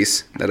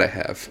degrees that I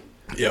have.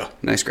 Yeah.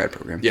 Nice grad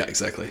program. Yeah,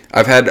 exactly.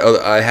 I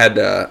had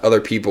other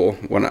people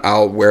when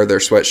I'll wear their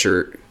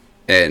sweatshirt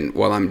and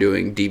while I'm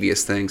doing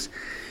devious things,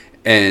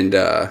 and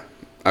I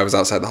was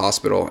outside the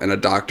hospital and a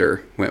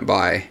doctor went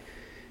by,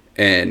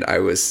 and I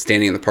was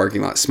standing in the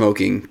parking lot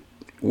smoking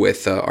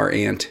with our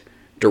aunt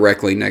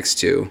directly next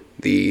to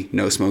the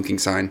no smoking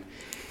sign,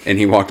 and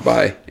he walked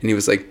by and he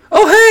was like,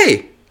 "Oh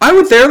hey, I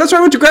went there. That's where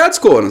I went to grad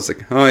school." And I was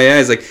like, "Oh yeah."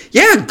 He's like,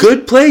 "Yeah,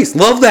 good place.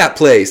 Love that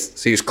place."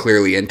 So he was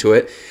clearly into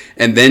it.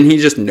 And then he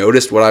just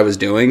noticed what I was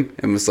doing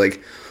and was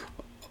like,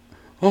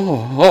 oh,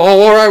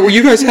 all right. Well,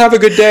 you guys have a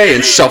good day.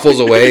 And shuffles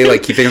away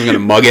like he thinks I'm going to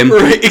mug him.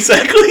 Right,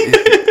 exactly.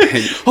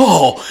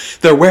 Oh,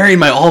 they're wearing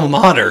my alma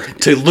mater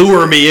to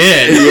lure me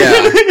in.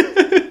 Yeah.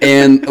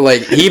 And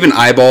like he even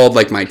eyeballed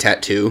like my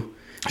tattoo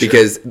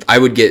because I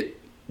would get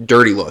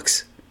dirty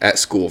looks at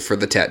school for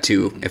the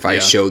tattoo if I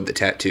showed the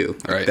tattoo.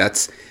 Right.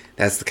 That's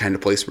the kind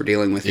of place we're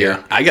dealing with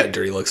here. I got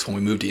dirty looks when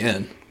we moved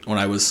in. When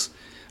I was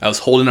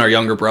holding our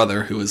younger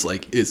brother, who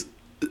is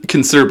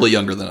considerably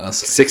younger than us.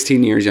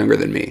 16 years younger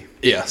than me.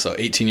 Yeah, so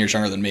 18 years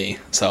younger than me.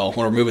 So when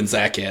we're moving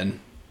Zach in,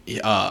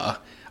 I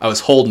was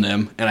holding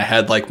him, and I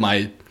had like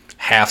my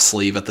half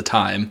sleeve at the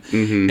time,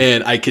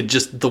 and I could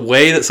just, the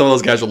way that some of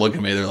those guys were looking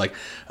at me, they're like,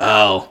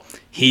 "Oh,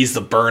 he's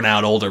the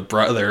burnout older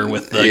brother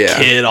with the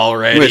kid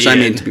already." Which, I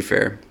mean, to be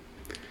fair,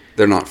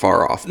 they're not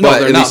far off. No, But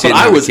they're at not. least you But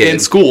didn't I have a was kid. in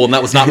school, and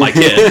that was not my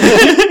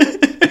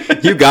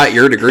kid. You got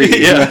your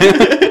degree. Yeah.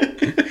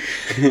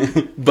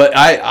 But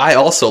I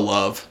also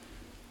love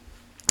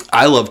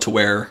to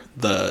wear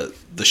the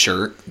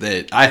shirt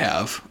that I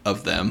have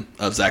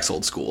of Zach's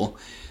old school,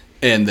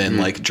 and then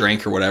like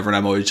drink or whatever. And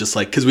I'm always just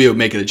like, because we would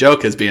make it a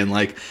joke as being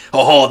like,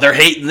 oh, they're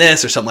hating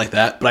this or something like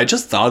that. But I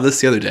just thought of this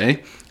the other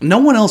day. No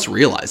one else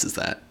realizes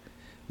that.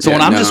 So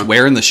when I'm just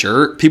wearing the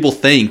shirt, people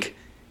think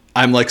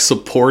I'm like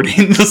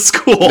supporting the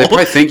school. They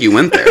probably think you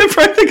went there. They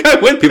probably think I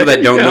went People there.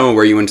 that don't know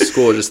where you went to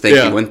school just think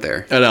you went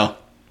there. I know.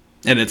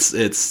 And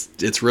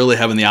it's really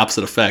having the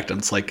opposite effect. And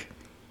it's like,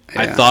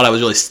 I Yeah. thought I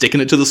was really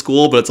sticking it to the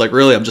school, but it's like,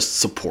 really, I'm just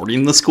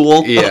supporting the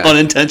school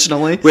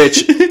unintentionally.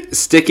 Which,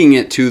 sticking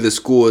it to the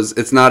school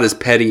it's not as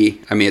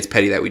petty. I mean, it's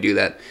petty that we do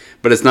that,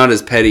 but it's not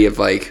as petty of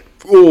like,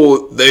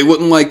 oh, they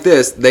wouldn't like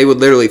this. They would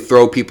literally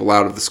throw people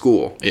out of the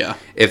school. Yeah.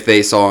 If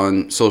they saw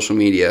on social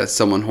media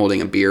someone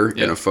holding a beer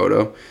in a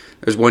photo.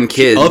 There's one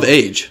kid. Of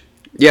age.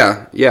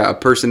 Yeah, a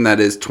person that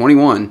is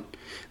 21.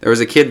 There was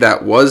a kid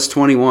that was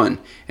 21,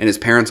 and his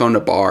parents owned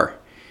a bar.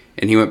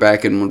 And he went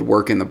back and would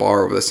work in the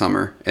bar over the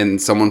summer. And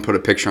someone put a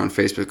picture on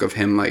Facebook of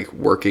him, like,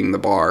 working the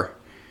bar.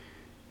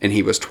 And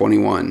he was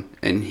 21,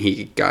 and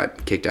he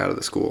got kicked out of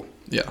the school.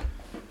 Yeah.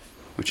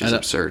 Which is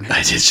absurd.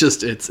 It's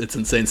just, it's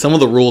insane. Some of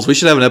the rules, we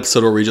should have an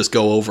episode where we just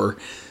go over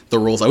the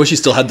rules. I wish you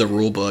still had the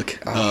rule book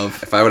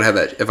of... If I would have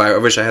that... I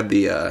wish I had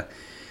the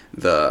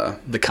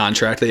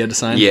contract that you had to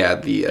sign?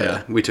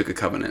 Yeah, we took a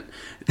covenant.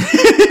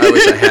 I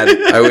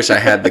wish I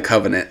had the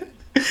covenant.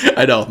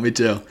 I know, me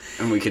too.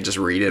 And we could just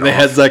read it They off.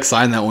 had Zach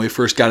sign that when we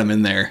first got him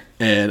in there.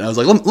 And I was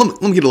like,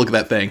 let me get a look at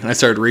that thing. And I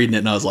started reading it,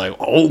 and I was like,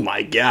 oh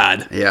my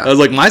God. Yeah. I was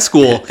like, my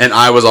school... And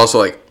I was also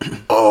like,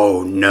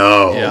 oh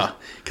no. Yeah.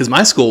 Because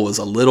my school was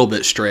a little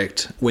bit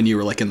strict when you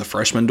were like in the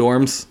freshman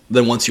dorms.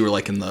 Then once you were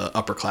like in the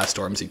upper class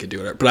dorms, you could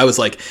do it. But I was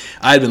like,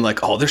 I had been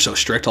like, oh, they're so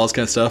strict, all this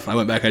kind of stuff. And I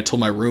went back and I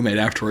told my roommate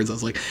afterwards, I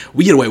was like,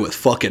 we get away with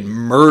fucking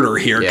murder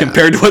here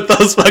compared to what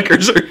those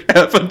fuckers are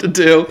having to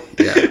do.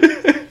 Yeah.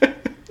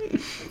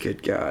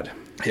 Good God.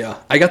 Yeah.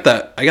 I got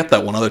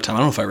that one other time. I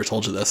don't know if I ever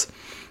told you this.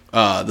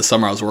 The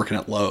summer I was working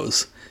at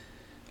Lowe's.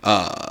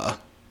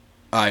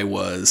 I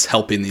was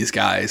helping these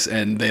guys,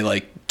 and they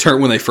like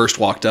turned when they first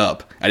walked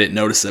up. I didn't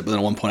notice it, but then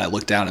at one point I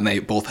looked down, and they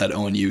both had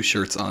ONU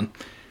shirts on,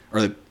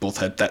 or they both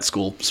had that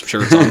school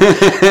shirts on.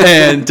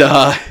 And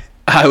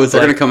I was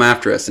They're gonna come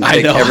after us and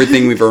take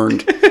everything we've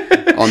earned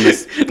on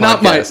this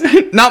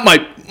podcast. not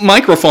my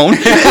microphone.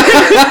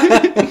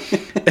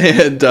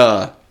 And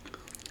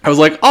I was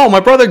like, oh,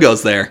 my brother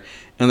goes there,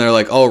 and they're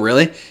like, oh,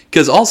 really?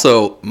 Because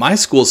also my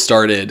school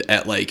started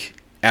at like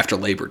after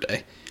Labor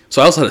Day.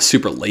 So I also had a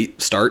super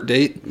late start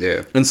date.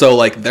 Yeah. And so,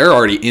 like, they're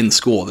already in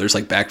school. They're just,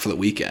 like, back for the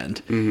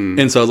weekend. Mm-hmm.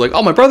 And so I was like,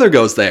 oh, my brother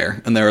goes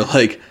there. And they were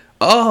like,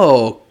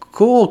 oh,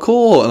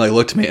 cool. And they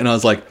looked at me, and I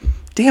was like,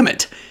 damn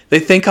it. They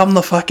think I'm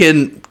the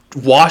fucking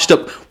washed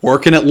up,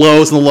 working at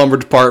Lowe's in the lumber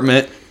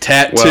department,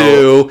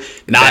 tattoo,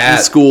 not in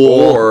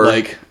school.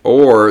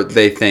 Or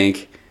they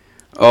think,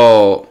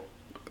 oh,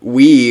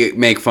 we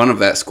make fun of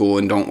that school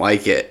and don't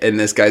like it, and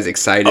this guy's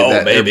excited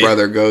that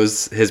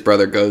his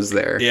brother goes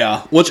there.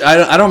 Yeah, which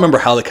I don't remember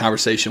how the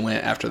conversation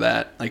went after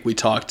that. Like, we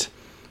talked,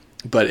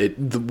 but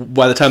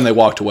by the time they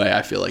walked away,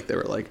 I feel like they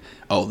were like,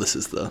 "Oh, this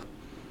is the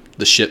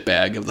shit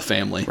bag of the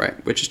family."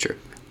 Right, which is true,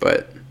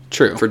 but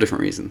true for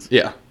different reasons.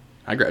 Yeah,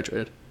 I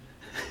graduated.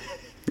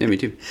 Yeah, me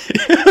too.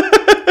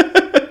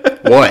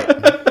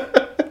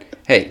 What?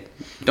 Hey,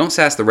 don't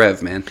sass the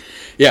Rev, man.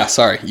 Yeah,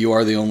 sorry, you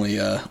are the only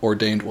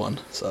ordained one,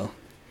 so.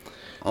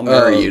 I'll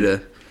marry you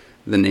to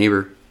the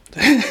neighbor.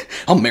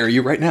 I'll marry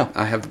you right now.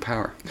 I have the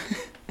power.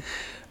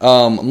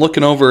 I'm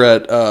looking over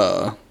at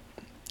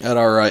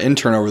our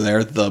intern over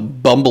there, the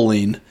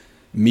bumbling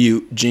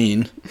mute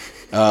Gene.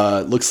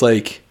 Looks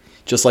like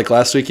just like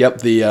last week. Yep,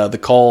 the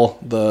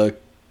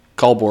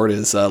call board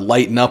is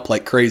lighting up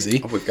like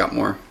crazy. Oh, we've got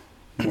more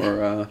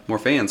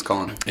fans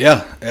calling.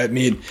 Yeah, I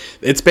mean,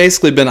 it's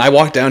basically been. I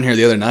walked down here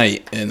the other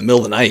night in the middle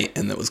of the night,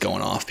 and it was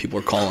going off. People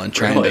were calling,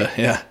 trying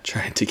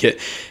to get.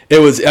 It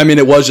was. I mean,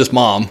 it was just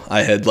Mom.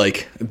 I had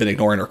like been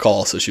ignoring her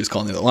call, so she was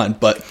calling the other line.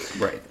 But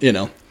right, you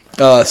know.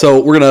 So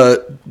we're gonna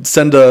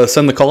send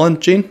the call in,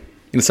 Gene. You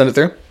gonna send it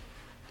through?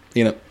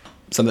 You gonna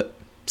send it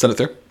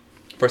through?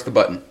 Press the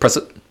button. Press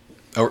it.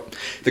 Over.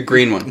 The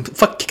green one.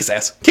 Fuck, kick his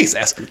ass. Kick his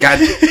ass. God,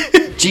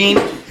 Gene.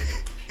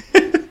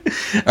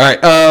 All right,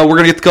 we're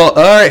gonna get the call. All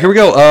right, here we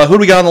go. Who do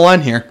we got on the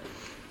line here?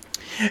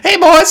 Hey,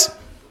 boys.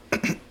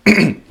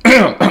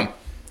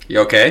 You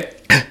okay?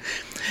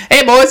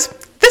 Hey, boys.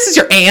 This is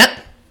your aunt,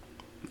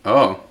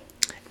 Oh.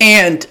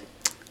 and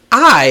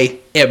I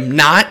am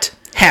not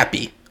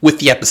happy with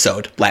the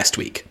episode last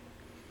week.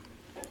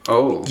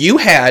 Oh. You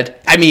had,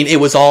 I mean, it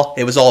was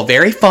all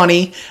very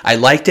funny. I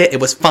liked it. It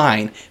was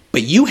fine.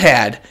 But you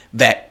had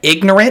that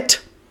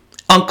ignorant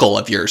uncle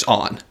of yours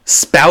on,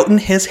 spouting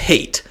his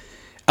hate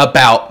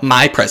about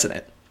my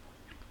president.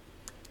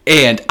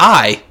 And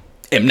I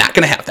am not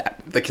going to have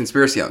that. The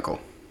conspiracy uncle.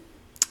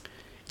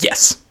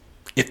 Yes,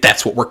 if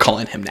that's what we're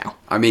calling him now.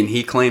 I mean,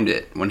 he claimed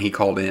it when he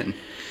called in.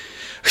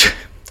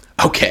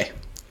 Okay.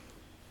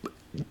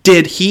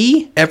 Did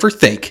he ever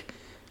think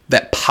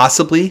that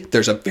possibly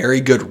there's a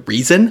very good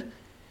reason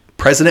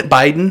President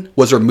Biden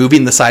was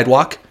removing the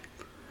sidewalk?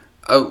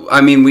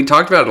 I mean, we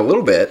talked about it a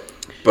little bit,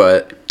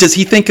 but... Does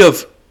he think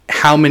of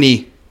how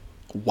many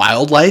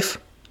wildlife,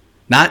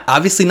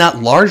 obviously not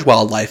large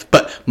wildlife,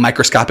 but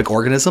microscopic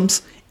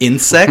organisms,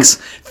 insects,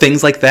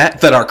 things like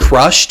that are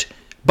crushed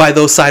by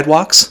those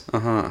sidewalks?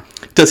 Uh-huh.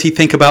 Does he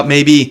think about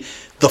maybe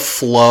the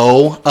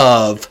flow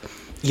of,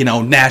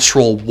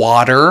 natural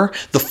water,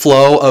 the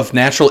flow of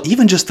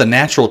even just the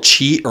natural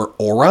chi or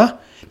aura?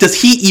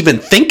 Does he even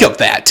think of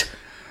that?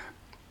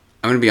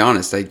 I'm going to be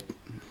honest,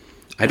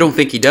 I don't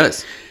think he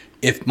does.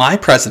 If my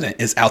president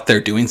is out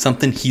there doing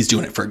something, he's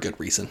doing it for a good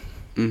reason.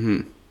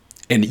 Mm-hmm.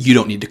 And you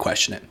don't need to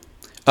question it.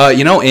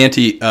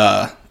 Auntie,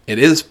 it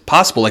is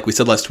possible, like we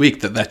said last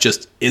week, that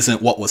just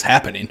isn't what was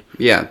happening.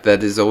 Yeah,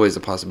 that is always a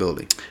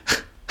possibility.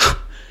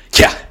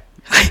 Yeah.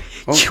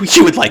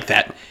 You would like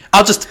that.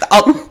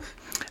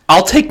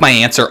 I'll take my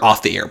answer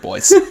off the air,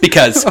 boys,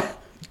 because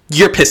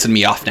you're pissing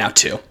me off now,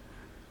 too.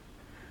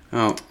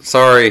 Oh,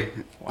 sorry.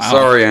 Wow.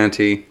 Sorry,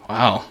 Auntie.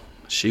 Wow.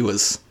 She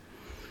was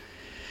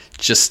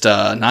just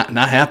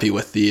not happy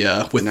with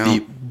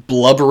the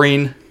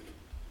blubbering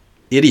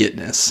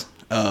idiotness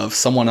of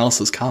someone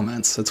else's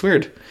comments. That's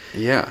weird.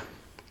 Yeah.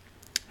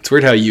 It's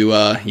weird how you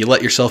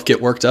let yourself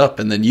get worked up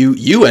and then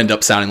you end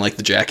up sounding like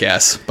the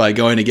jackass by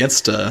going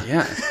against...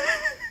 Yeah.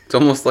 It's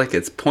almost like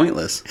it's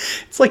pointless.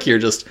 It's like you're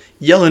just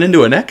yelling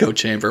into an echo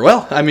chamber.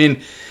 Well, I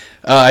mean,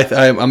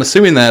 I'm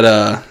assuming that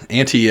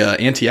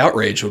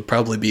anti-outrage would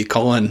probably be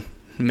calling...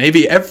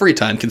 Maybe every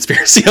time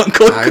Conspiracy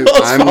Uncle goes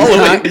I'm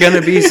not going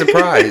to be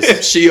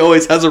surprised. She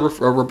always has a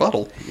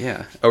rebuttal.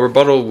 Yeah, a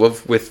rebuttal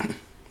with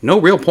no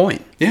real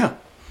point. Yeah,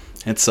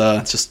 it's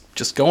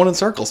just going in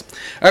circles.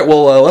 All right,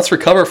 well, let's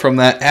recover from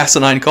that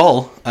asinine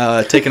call.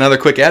 Take another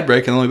quick ad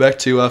break, and then we'll be back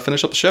to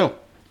finish up the show.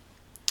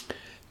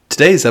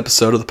 Today's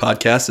episode of the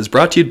podcast is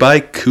brought to you by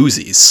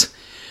Koozies.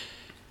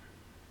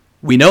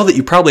 We know that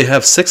you probably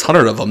have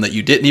 600 of them that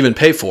you didn't even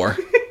pay for,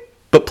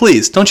 but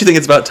please, don't you think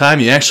it's about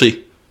time you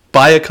actually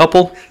buy a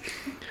couple?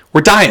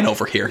 We're dying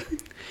over here.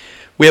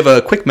 We have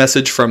a quick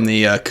message from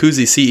the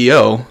Koozie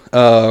CEO,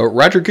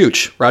 Roger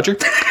Gooch. Roger?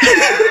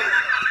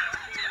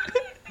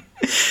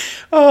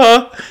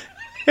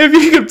 If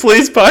you could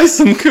please buy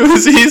some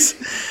koozies.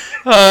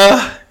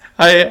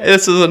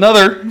 This is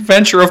another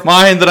venture of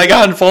mine that I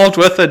got involved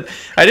with, and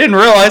I didn't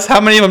realize how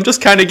many of them just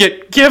kind of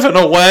get given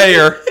away.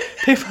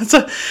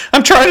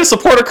 I'm trying to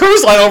support a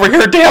cruise line over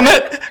here, damn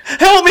it.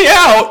 Help me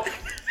out.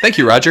 Thank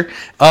you, Roger.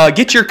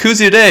 Get your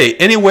koozie today.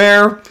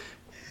 Anywhere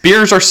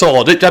beers are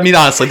sold. I mean,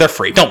 honestly, they're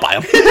free. Don't buy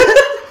them.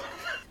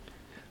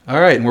 All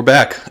right, and we're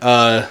back.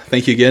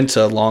 Thank you again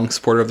to long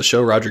supporter of the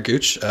show, Roger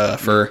Gooch,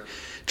 for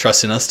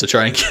trusting us to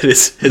try and get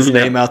his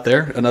name out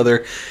there.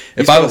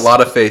 He's got a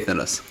lot of faith in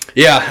us.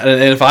 Yeah,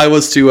 and if I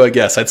was to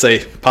guess, I'd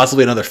say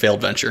possibly another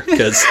failed venture,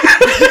 because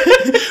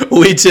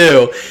we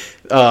too...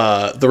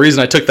 the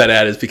reason I took that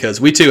ad is because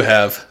we too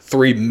have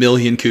 3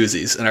 million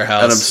koozies in our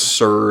house. An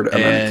absurd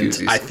amount of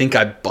koozies. I think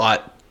I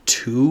bought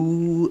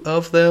 2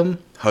 of them.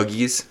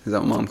 Huggies? Is that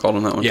what Mom called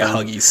them that one time? Yeah,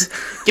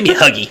 Huggies. Give me a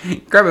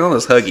Huggy. Grab me one of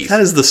those Huggies.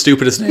 That is the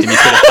stupidest name you could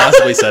have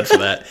possibly said for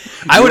that.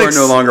 You are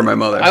no longer my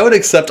mother. I would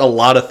accept a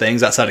lot of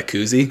things outside of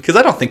koozie, because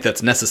I don't think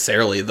that's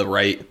necessarily the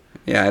right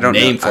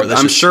name for this.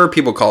 I'm sure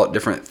people call it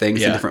different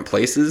things in different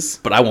places.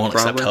 But I won't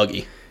accept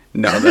Huggy.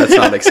 No, that's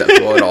not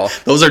acceptable at all.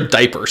 Those are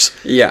diapers.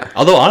 Yeah.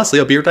 Although, honestly,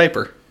 a beer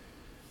diaper.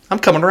 I'm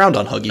coming around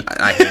on Huggy.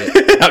 I hate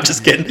it. I'm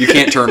just kidding. You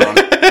can't turn on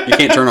it. You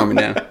can't turn on me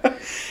now.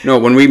 No,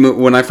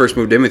 when I first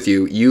moved in with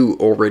you, you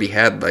already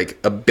had like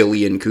a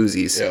billion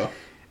koozies. Yeah.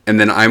 And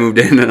then I moved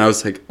in and I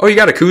was like, oh, you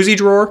got a koozie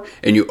drawer?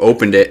 And you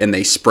opened it and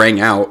they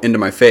sprang out into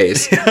my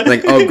face.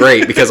 Like, oh,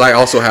 great. Because I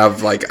also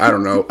have like, I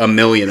don't know, 1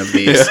 million of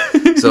these.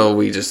 Yeah. So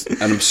we just,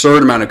 an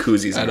absurd amount of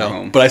koozies in our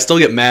home. But I still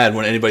get mad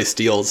when anybody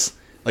steals.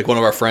 Like, one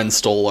of our friends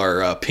stole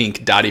our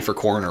pink Dottie for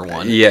Corner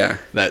one. Yeah.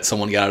 That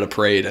someone got at a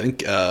parade. I think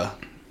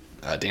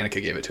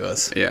Danica gave it to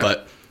us. Yeah.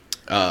 But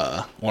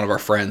one of our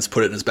friends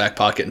put it in his back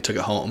pocket and took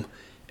it home.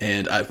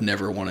 And I've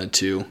never wanted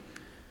to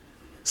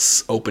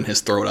open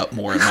his throat up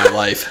more in my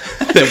life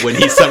than when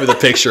he sent me the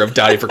picture of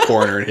Dottie for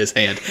Corner in his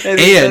hand. And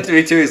he said to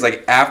me, too, he's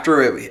like,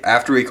 after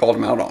we called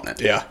him out on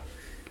it. Yeah.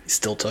 He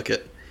still took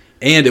it.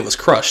 And it was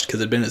crushed because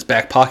it had been in his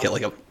back pocket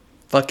like a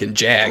fucking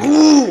jag.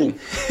 Ooh.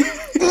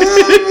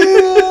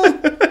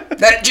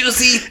 That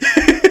juicy.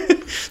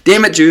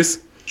 Damn it, Juice.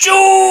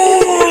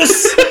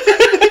 Juice!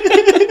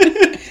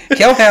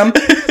 Kill him.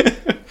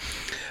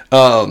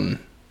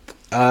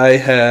 I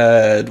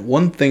had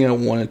one thing I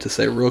wanted to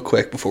say real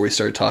quick before we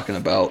started talking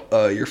about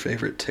your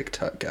favorite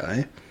TikTok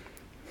guy.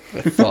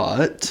 I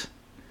thought...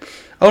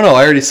 Oh, no,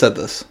 I already said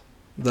this.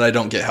 That I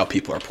don't get how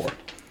people are poor.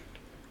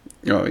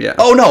 Oh, yeah.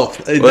 Oh, no.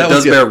 Well, it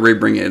does bear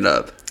re-bringing it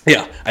up.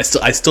 Yeah, I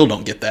still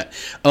don't get that.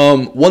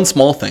 One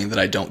small thing that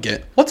I don't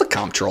get. What's a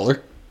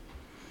comptroller?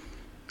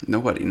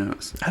 Nobody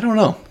knows. I don't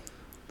know.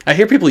 I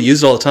hear people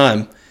use it all the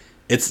time.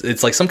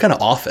 It's like some kind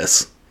of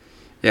office.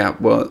 Yeah,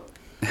 well,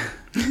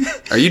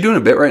 Are you doing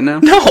a bit right now?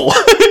 No.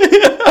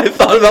 I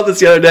thought about this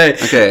the other day.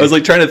 Okay. I was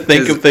like trying to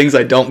think of things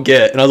I don't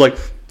get, and I was like,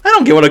 I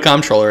don't get what a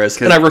comptroller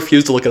is, and I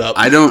refuse to look it up.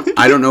 I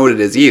don't know what it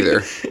is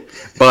either.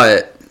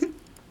 But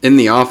in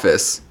The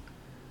Office,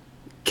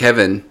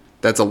 Kevin,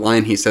 that's a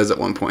line he says at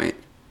one point.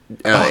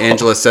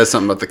 Angela says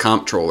something about the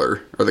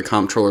comptroller or the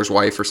comptroller's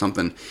wife or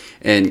something,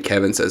 and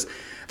Kevin says,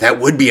 "That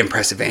would be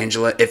impressive,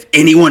 Angela, if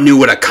anyone knew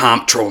what a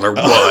comptroller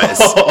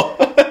was."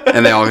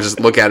 And they all just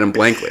look at him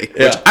blankly,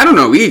 which I don't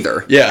know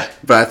either. Yeah.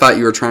 But I thought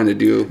you were trying to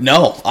do...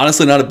 No,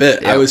 honestly, not a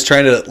bit. Yeah. I was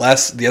trying to,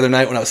 the other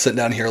night when I was sitting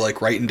down here,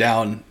 like, writing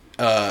down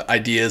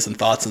ideas and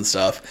thoughts and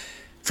stuff,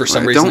 for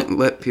some reason... Don't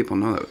let people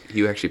know that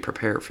you actually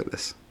prepare for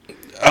this.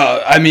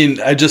 I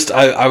mean, I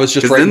was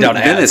just writing down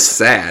ads. Then it's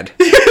sad.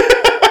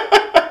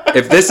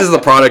 If this is the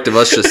product of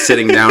us just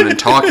sitting down and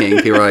talking,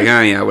 people are like,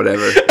 oh yeah,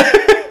 whatever.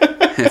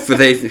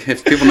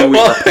 If people know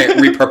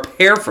we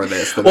prepare for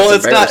this, then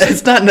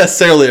it's not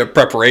necessarily a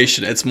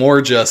preparation. It's more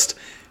just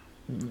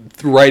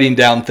writing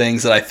down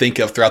things that I think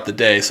of throughout the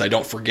day, so I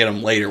don't forget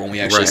them later when we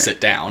actually sit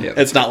down. Yeah,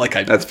 it's not like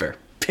that's fair.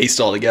 Paste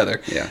all together.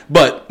 Yeah.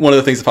 But one of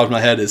the things that popped in my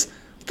head is,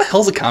 what the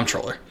hell's a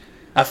comptroller?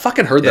 I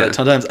fucking heard that a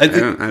ton of times. I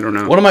don't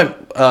know. One of my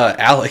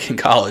Alec in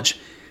college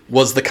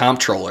was the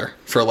comptroller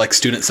for like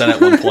student senate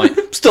at one point.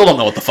 Still don't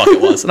know what the fuck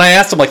it was, and I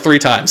asked him like 3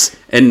 times.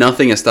 And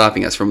nothing is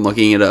stopping us from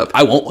looking it up.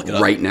 I won't look it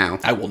up right now.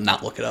 I will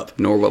not look it up.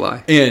 Nor will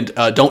I. And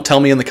don't tell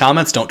me in the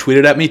comments. Don't tweet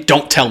it at me.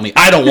 Don't tell me.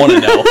 I don't want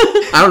to know.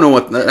 I don't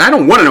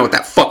want to know what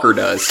that fucker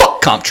does.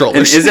 Fuck comptrollers.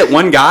 And is it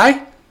one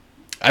guy?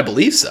 I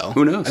believe so.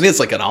 Who knows? I think it's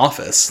like an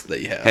office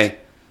that you have. Hey,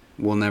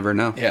 we'll never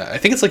know. Yeah, I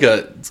think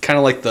it's kind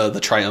of like the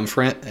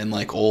triumvirate and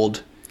like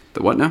old.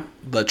 The what now?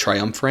 The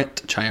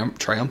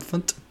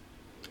triumphant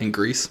in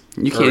Greece.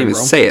 You can't even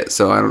say it,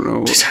 so I don't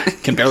know.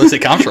 Can barely say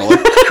comptroller.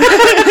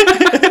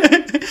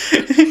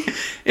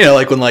 You know,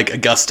 like when like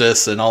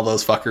Augustus and all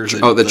those fuckers.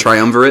 The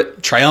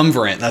triumvirate?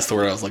 Triumvirate, that's the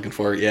word I was looking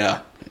for,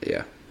 yeah.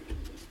 Yeah.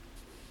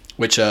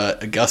 Which,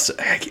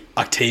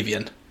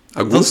 Octavian.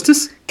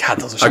 Augustus?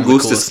 Those are some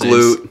Augustus of the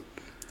coolest names. Gloot.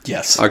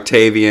 Yes.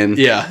 Octavian.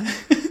 Yeah.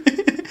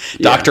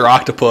 Dr.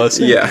 Octopus.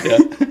 Yeah.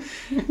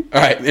 All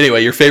right,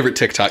 anyway, your favorite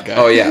TikTok guy.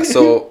 Oh, yeah.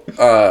 So,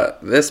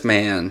 this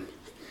man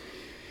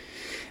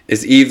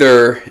is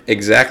either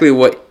exactly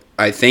what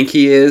I think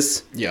he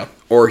is,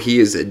 or he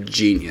is a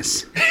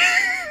genius.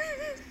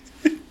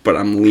 But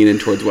I'm leaning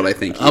towards what I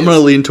think he is. I'm going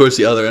to lean towards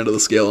the other end of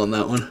the scale on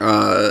that one.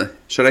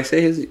 Should I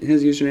say his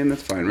username?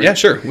 That's fine, right? Yeah,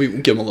 sure. We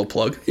can give him a little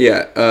plug.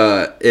 Yeah,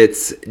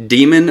 it's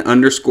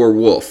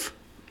demon_wolf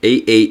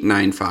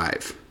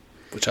 8895.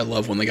 Which I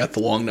love when they got the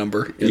long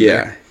number in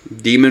there.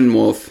 Demon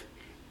Wolf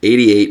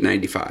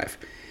 8895.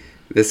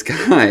 This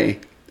guy,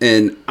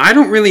 and I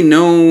don't really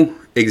know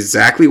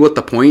exactly what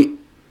the point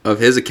of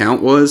his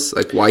account was,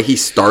 like why he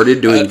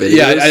started doing videos.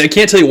 Yeah, I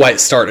can't tell you why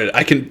it started.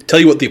 I can tell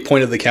you what the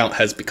point of the account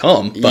has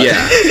become. But.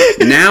 Yeah.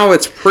 Now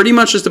it's pretty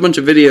much just a bunch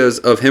of videos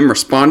of him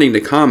responding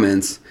to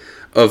comments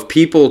of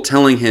people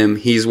telling him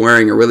he's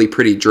wearing a really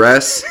pretty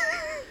dress,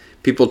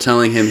 people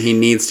telling him he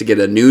needs to get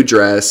a new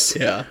dress.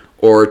 Yeah.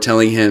 Or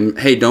telling him,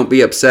 hey, don't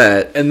be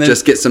upset, and then,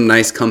 just get some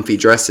nice comfy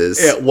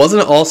dresses. Yeah,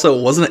 wasn't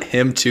it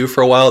him too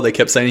for a while? They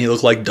kept saying he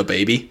looked like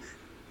DaBaby.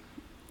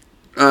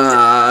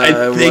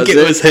 I think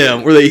it was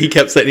him, where he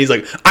kept saying, he's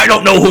like, I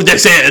don't know who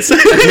this is.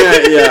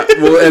 Yeah.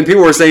 Well, and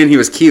people were saying he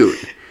was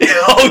cute.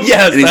 Oh,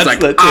 yes. And he's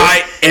like,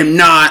 I am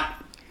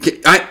not...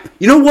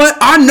 You know what?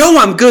 I know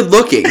I'm good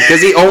looking.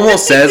 Because he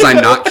almost says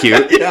I'm not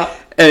cute. Yeah.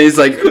 And he's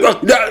like,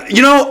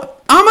 you know,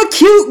 I'm a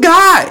cute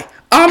guy.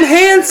 I'm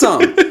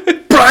handsome.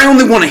 But I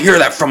only want to hear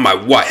that from my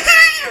wife.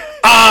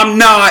 I'm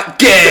not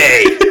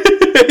gay.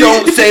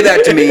 Don't say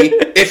that to me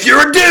if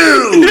you're a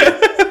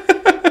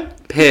dude.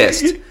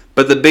 Pissed.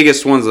 But the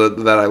biggest ones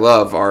that I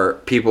love are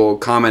people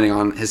commenting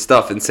on his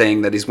stuff and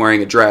saying that he's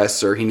wearing a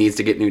dress or he needs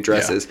to get new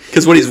dresses.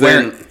 Because what he's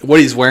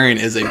wearing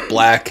is a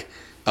black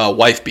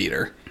wife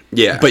beater.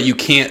 Yeah. But you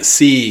can't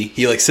see,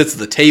 he like sits at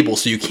the table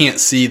so you can't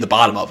see the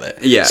bottom of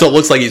it. Yeah. So it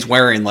looks like he's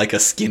wearing like a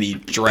skinny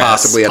dress.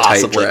 Possibly a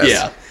tight dress.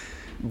 Yeah.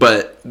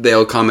 But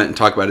they'll comment and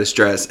talk about his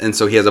dress. And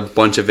so he has a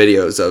bunch of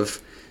videos of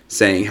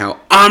saying how,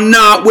 I'm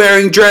not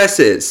wearing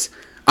dresses.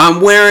 I'm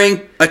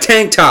wearing a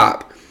tank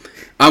top.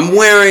 I'm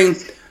wearing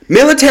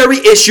military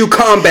issue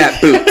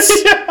combat boots.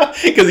 Yeah,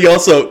 because he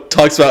also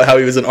talks about how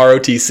he was an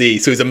ROTC,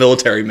 so he's a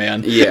military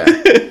man. Yeah.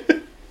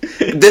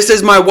 This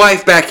is my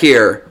wife back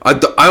here.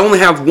 I only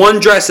have one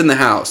dress in the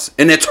house,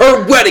 and it's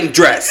her wedding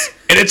dress.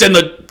 And it's in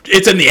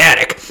the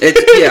attic.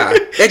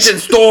 It's in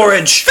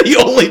storage. The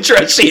only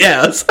dress she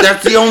has.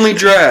 That's the only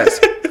dress.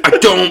 I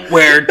don't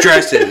wear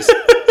dresses.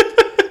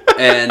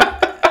 And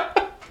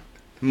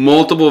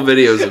multiple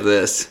videos of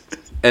this,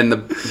 and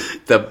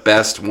the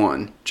best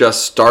one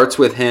just starts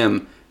with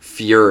him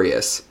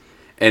furious,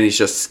 and he's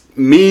just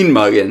mean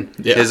mugging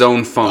his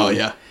own phone. Oh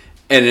yeah.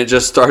 And it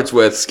just starts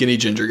with skinny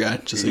ginger guy.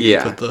 Just so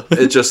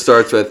it just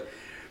starts with,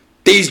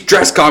 these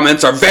dress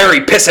comments are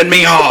very pissing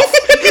me off.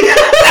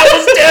 That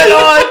was dead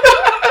on.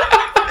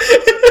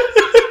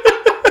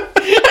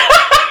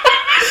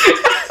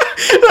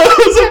 That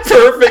was a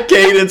perfect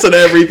cadence and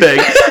everything.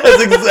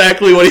 That's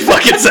exactly what he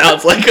fucking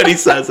sounds like when he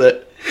says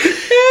it.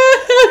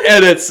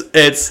 And it's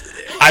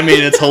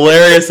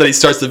hilarious that he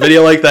starts the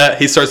video like that.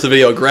 He starts the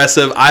video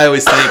aggressive. I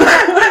always think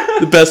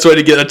the best way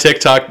to get a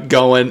TikTok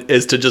going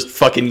is to just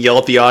fucking yell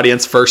at the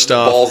audience first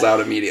off. Balls out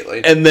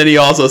immediately. And then he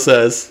also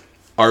says,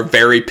 are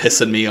very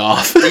pissing me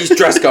off. These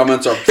dress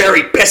comments are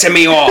very pissing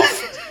me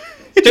off.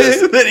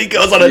 Then he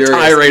goes on a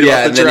tirade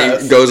about the dress. And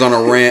then he goes on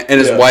a rant, and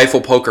his wife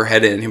will poke her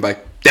head in. He'll be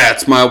like,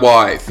 that's my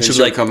wife. And she'll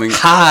be like, coming,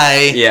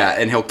 hi. Yeah,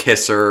 and he'll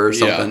kiss her or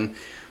something. Yeah.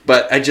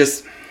 But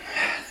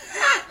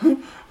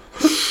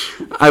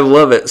I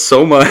love it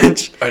so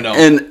much. I know.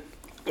 And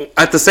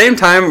at the same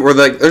time,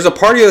 there's a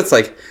part of you that's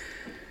like,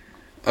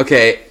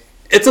 okay,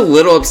 it's a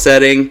little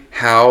upsetting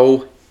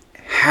how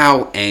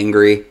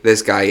angry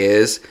this guy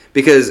is,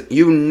 because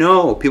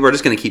people are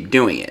just going to keep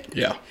doing it.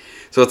 Yeah.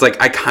 So it's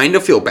like, I kind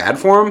of feel bad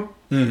for him.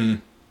 Mm-hmm.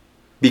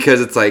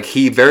 Because it's like,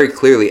 he very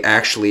clearly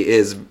actually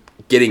is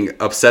getting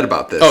upset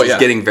about this. Oh, yeah. He's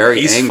getting very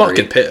angry. He's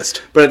fucking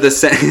pissed. But at the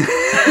same...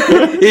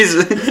 he is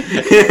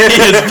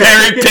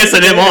very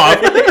pissing him off.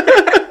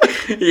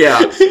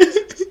 Yeah.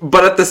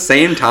 But at the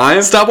same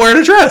time... Stop wearing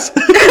a dress.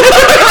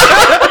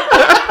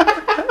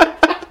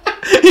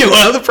 You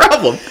won't have the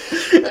problem.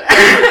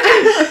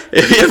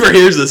 If he ever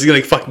hears this, he's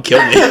going to fucking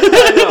kill me.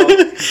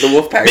 The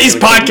Wolfpack. These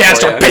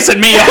podcasts are pissing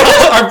me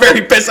off. Are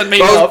very pissing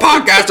me off. Those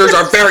podcasters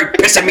are very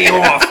pissing me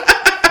off.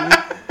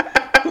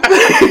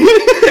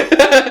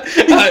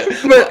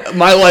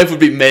 My life would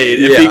be made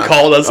if he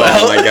called us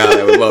out. Oh my god,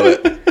 I would love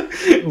it.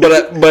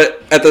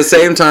 But at the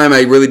same time,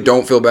 I really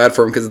don't feel bad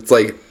for him, because it's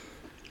like,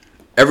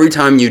 every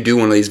time you do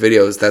one of these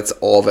videos, that's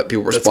all that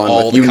people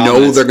respond with. You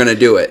know they're going to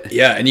do it.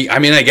 Yeah, and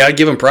I got to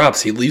give him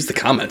props. He leaves the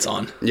comments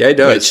on. Yeah, he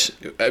does.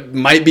 Which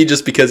might be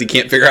just because he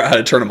can't figure out how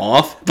to turn them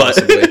off. But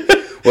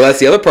well, that's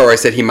the other part where I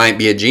said he might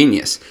be a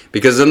genius.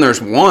 Because then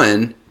there's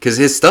one, because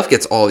his stuff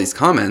gets all these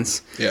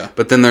comments. Yeah.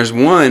 But then there's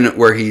one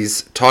where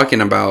he's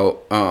talking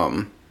about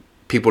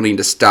people need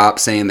to stop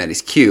saying that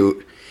he's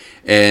cute.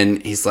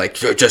 And he's like,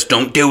 just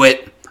don't do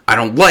it. I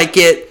don't like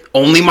it.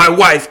 Only my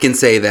wife can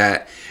say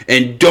that.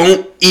 And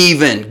don't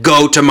even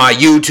go to my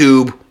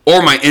YouTube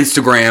or my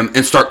Instagram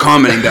and start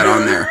commenting that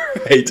on there.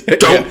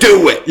 Don't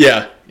do it.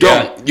 Yeah.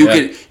 Don't.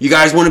 You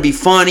guys want to be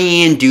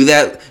funny and do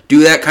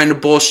that kind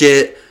of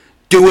bullshit.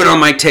 Do it on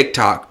my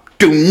TikTok.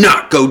 Do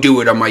not go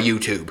do it on my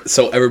YouTube.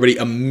 So everybody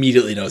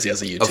immediately knows he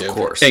has a YouTube. Of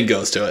course. And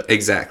goes to it.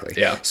 Exactly.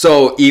 Yeah.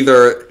 So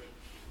either,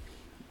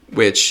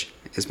 which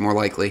is more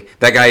likely,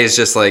 that guy is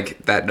just like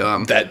that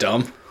dumb.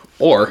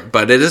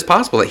 But it is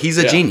possible that he's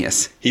a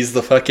genius. He's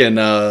the fucking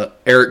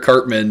Eric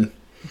Cartman,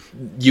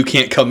 you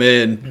can't come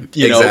in,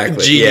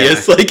 genius. Yeah.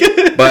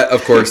 Like, but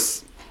of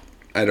course,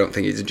 I don't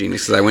think he's a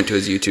genius, because I went to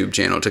his YouTube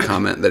channel to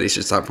comment that he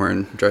should stop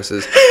wearing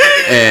dresses.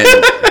 And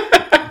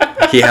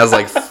he has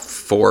like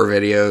 4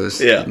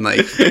 videos. Yeah. And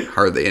like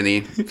hardly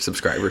any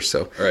subscribers.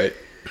 So right.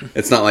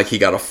 It's not like he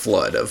got a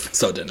flood of.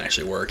 So it didn't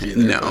actually work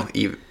either. No,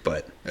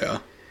 but yeah.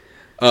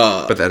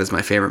 But that is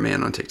my favorite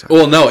man on TikTok.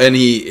 Well, no, and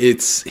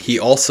he's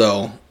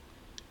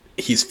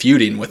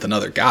feuding with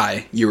another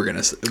guy. You were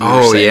gonna.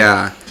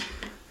 Yeah,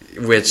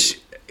 which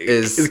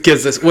is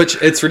because it's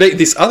ridiculous.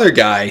 This other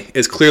guy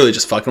is clearly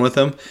just fucking with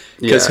him,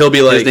 because he'll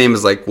be like, his name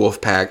is like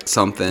Wolfpack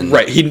something.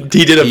 Right. He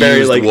did a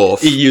very like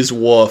wolf. He used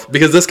wolf,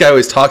 because this guy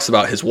always talks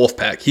about his wolf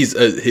pack. He's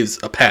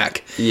a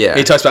pack. Yeah.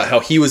 He talks about how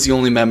he was the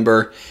only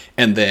member,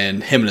 and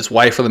then him and his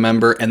wife are the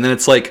member, and then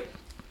it's like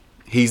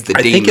he's the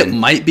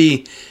demon.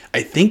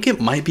 I think it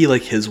might be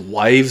like his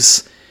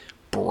wife's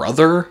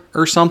brother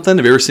or something.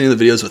 Have you ever seen the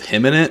videos with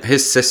him in it?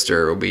 His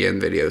sister will be in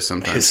videos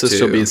sometimes. His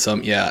sister will be in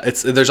some. Yeah,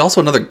 there's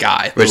also another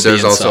guy. Which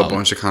there's also a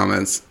bunch of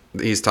comments.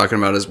 He's talking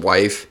about his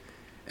wife,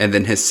 and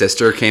then his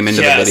sister came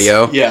into the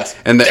video. Yes,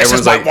 and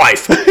everyone's like,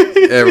 wife.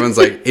 Everyone's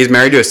like, he's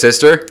married to a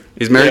sister.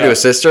 He's married to a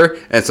sister,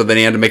 and so then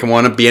he had to make him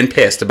want to be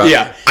pissed about.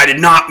 Yeah, I did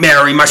not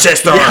marry my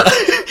sister. Yeah.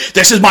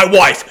 This is my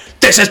wife.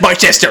 This is my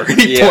sister. And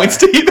he points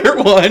to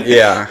either one.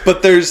 Yeah,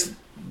 but there's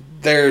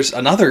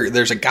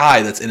a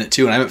guy that's in it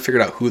too, and I haven't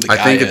figured out who the guy is.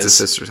 I think it's his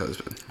sister's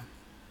husband.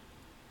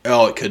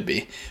 Oh, it could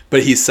be.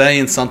 But he's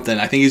saying something.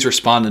 I think he's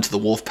responding to the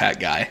Wolfpack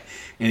guy,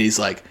 and he's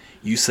like,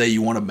 "You say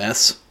you want to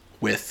mess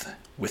with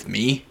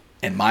me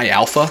and my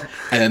alpha,"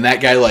 and then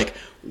that guy like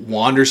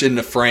wanders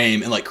into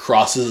frame and like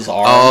crosses his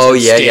arms. Oh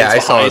and yeah, I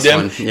saw this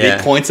him. one. Yeah.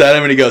 He points at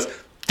him and he goes,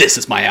 "This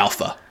is my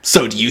alpha.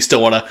 So do you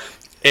still want to?"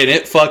 And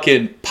it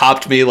fucking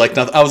popped me like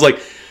nothing. I was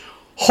like,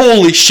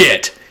 "Holy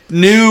shit!"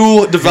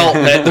 New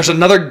development. There's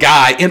another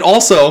guy, and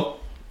also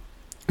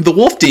the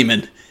Wolf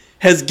Demon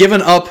has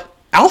given up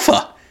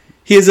alpha.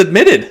 He has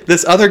admitted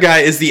this other guy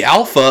is the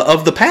alpha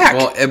of the pack.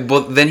 Well,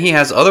 but then he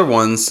has other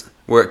ones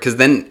where, because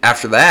then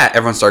after that,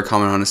 everyone started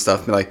commenting on his stuff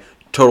and be like,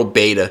 "Total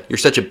beta. You're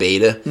such a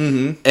beta."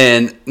 Mm-hmm.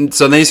 And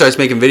so then he starts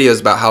making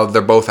videos about how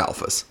they're both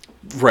alphas.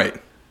 Right.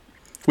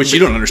 Which you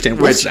don't understand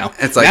wolves now.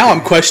 It's like, now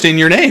I'm questioning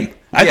your name.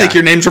 I think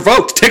your name's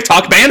revoked.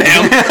 TikTok ban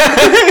him.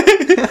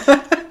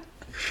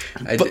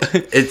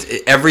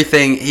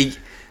 Everything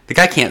the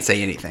guy can't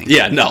say anything.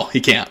 Yeah, no,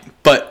 he can't.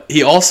 But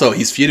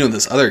he's feuding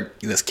with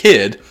this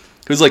kid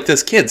who's like,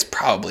 this kid's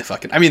probably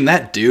fucking, I mean,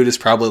 that dude is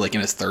probably like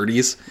in his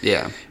 30s.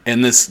 Yeah.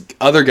 And this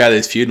other guy that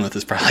he's feuding with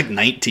is probably like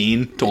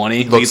 19,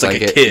 20. Looks he's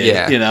like a it, kid,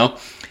 yeah. you know?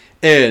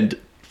 And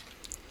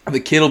the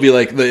kid will be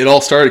like, it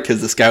all started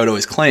because this guy would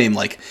always claim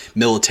like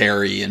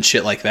military and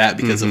shit like that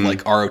because of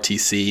like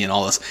ROTC and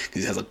all this.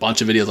 Because he has a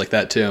bunch of videos like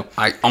that too.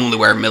 I only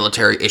wear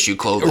military issue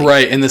clothing.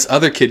 Right. And this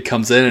other kid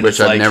comes in and Which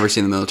I've like, never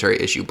seen the military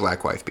issue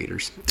black wife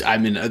beaters. I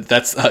mean,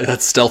 that's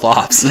stealth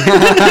ops.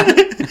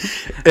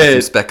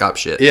 Some spec op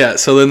shit. Yeah.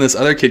 So then this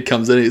other kid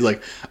comes in and he's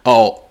like,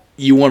 oh,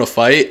 you want to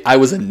fight? I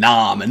was in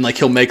Nam. And like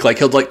he'll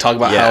talk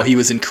about how he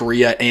was in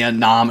Korea and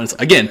Nam. And it's,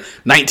 again,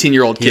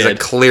 19-year-old kid. He's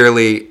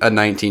clearly a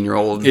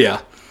 19-year-old.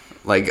 Yeah.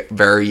 Like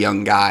very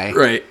young guy,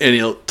 right? And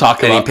he'll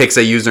talk and about, he picks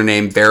a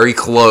username very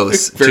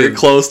close to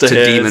his,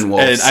 Demon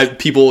Wolves. And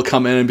people will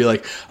come in and be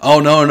like, "Oh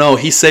no,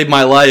 he saved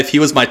my life. He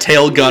was my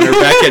tail gunner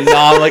back in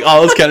Nam," like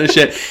all this kind of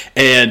shit.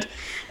 And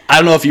I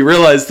don't know if you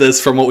realize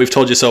this from what we've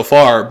told you so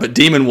far, but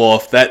Demon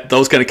Wolf,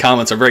 those kind of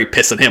comments are very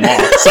pissing him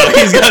off. So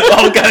he's got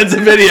all kinds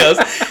of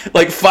videos,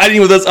 like fighting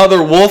with this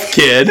other wolf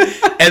kid,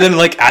 and then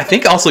like I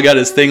think also got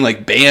his thing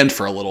like banned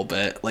for a little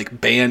bit,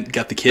 like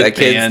got the kid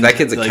banned. That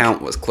kid's like,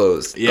 account was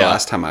closed. Yeah. The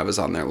last time I was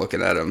on there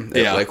looking at him,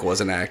 it like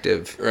wasn't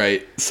active.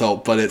 Right. So,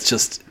 but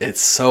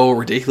it's so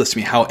ridiculous to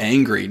me how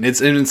angry, and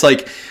it's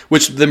like,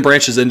 which then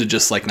branches into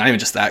just like not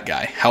even just that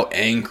guy, how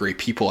angry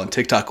people on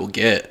TikTok will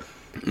get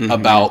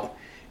about.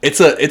 It's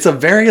a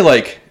very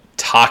like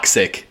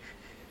toxic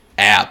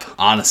app,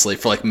 honestly,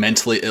 for like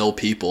mentally ill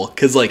people,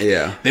 because like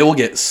they will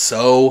get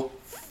so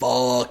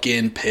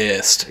fucking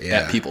pissed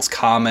at people's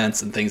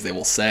comments and things they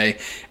will say,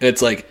 and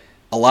it's like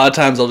a lot of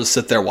times I'll just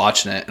sit there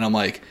watching it and I'm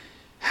like,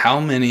 how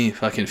many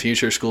fucking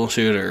future school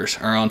shooters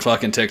are on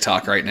fucking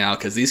TikTok right now?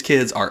 Because these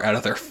kids are out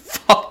of their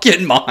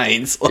fucking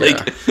minds.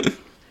 Like,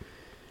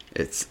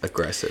 it's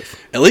aggressive.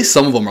 At least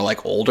some of them are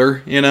like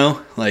older, you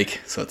know,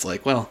 like, so it's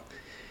like, well,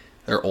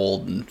 they're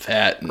old and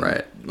fat, and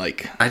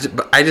like I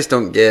just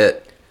don't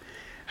get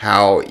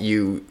how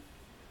you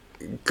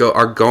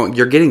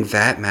you're getting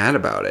that mad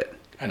about it.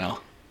 I know,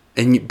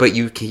 but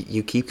you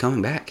keep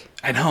coming back.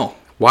 I know.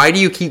 Why do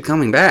you keep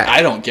coming back?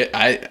 I don't get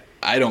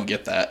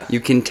that.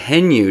 You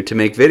continue to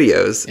make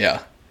videos.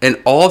 Yeah,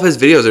 and all of his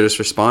videos are just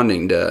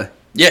responding to.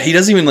 Yeah, he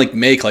doesn't even like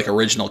make like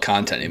original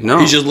content anymore. No.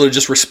 He's just literally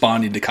just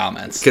responding to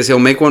comments. Because he'll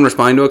make one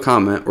responding to a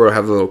comment, or he'll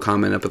have a little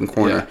comment up in the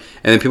corner,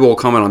 and then people will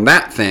comment on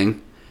that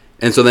thing.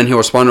 And so then he'll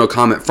respond to a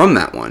comment from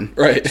that one.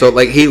 Right. So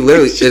like he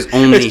literally is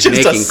only it's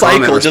just making a cycle,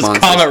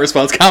 comment responses.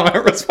 Just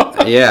comment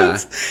response. Yeah.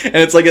 And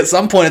it's like at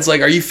some point it's like,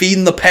 are you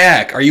feeding the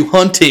pack? Are you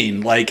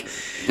hunting? Like,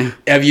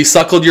 have you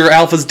suckled your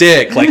alpha's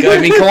dick? Like, I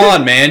mean, come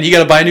on, man. You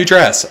got to buy a new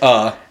dress.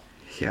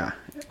 Yeah.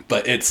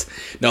 But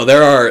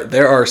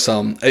there are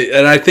some,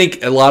 and I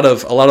think a lot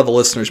of the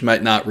listeners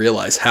might not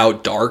realize how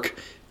dark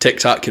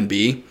TikTok can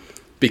be.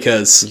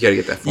 Because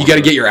you got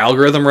to get your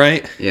algorithm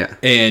right. Yeah.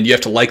 And you have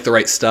to like the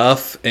right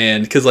stuff.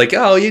 And because like,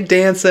 oh, you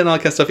dancing and all that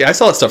kind of stuff. Yeah, I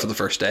saw that stuff for the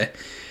first day.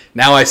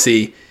 Now I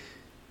see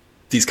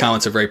these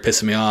comments are very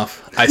pissing me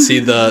off. I see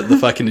the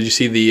fucking, did you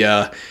see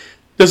the,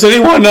 does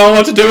anyone know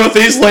what to do with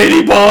these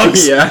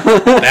ladybugs? Yeah.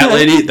 That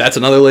lady, that's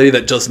another lady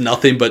that does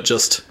nothing but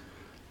just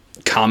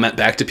comment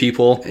back to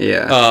people.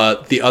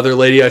 Yeah. The other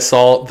lady I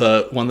saw,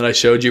 the one that I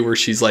showed you where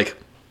she's like,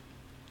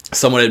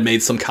 someone had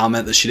made some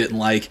comment that she didn't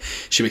like.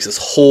 She makes this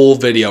whole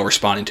video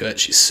responding to it.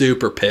 She's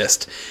super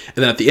pissed. And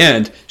then at the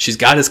end, she's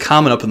got his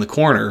comment up in the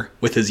corner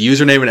with his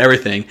username and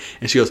everything.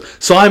 And she goes,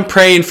 so I'm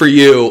praying for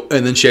you.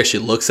 And then she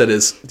actually looks at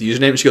his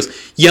username and she goes,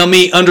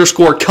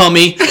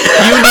 yummy_cummy.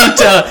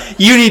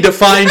 You need to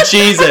find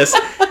Jesus.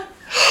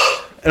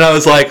 And I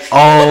was like,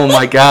 oh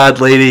my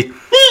God, lady.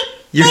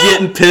 You're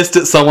getting pissed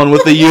at someone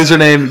with the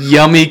username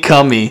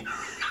yummy_cummy.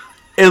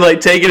 And like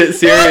taking it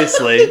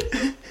seriously.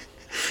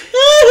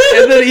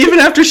 And then even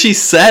after she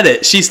said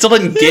it, she still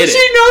didn't get it.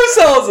 She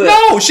no-sells it.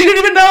 No, she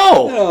didn't even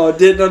know. No,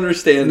 didn't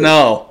understand it.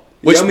 No.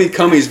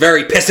 Yummy_cummy's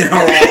very pissing her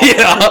off.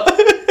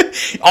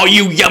 Yeah. All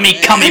you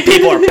yummy_cummy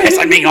people are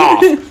pissing me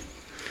off.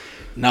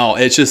 No,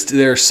 it's just,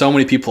 there are so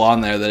many people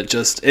on there that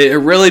it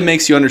really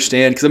makes you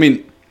understand. Because, I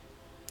mean,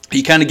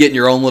 you kind of get in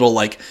your own little,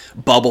 like,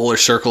 bubble or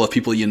circle of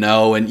people you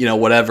know and, you know,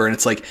 whatever. And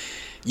it's like,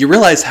 you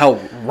realize how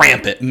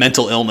rampant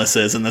mental illness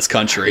is in this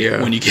country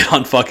when you get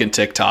on fucking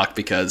TikTok,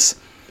 because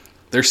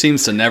there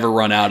seems to never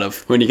run out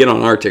of. When you get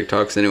on our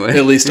TikToks, anyway.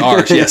 At least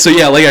ours, yeah. So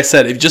yeah, like I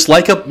said, if just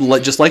like a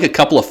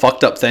couple of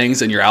fucked up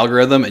things in your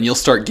algorithm, and you'll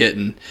start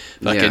getting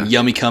fucking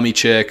yummy_cummy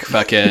chick,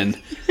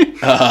 fucking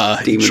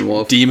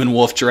demon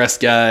wolf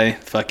dressed guy,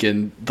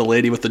 fucking the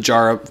lady with the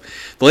jar of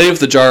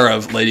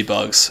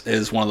ladybugs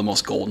is one of the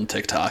most golden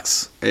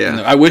TikToks. Yeah.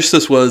 And I wish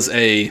this was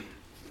a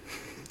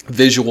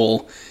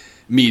visual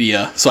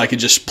media so I could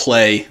just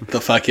play the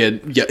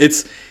fucking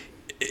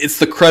It's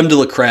the creme de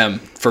la creme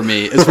for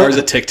me as far as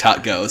a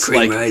TikTok goes.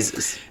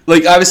 Rises.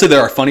 Like obviously there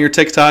are funnier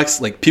TikToks,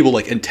 like people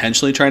like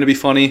intentionally trying to be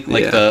funny,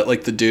 like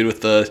the dude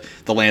with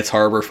the Lance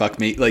Harbor fuck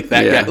me, like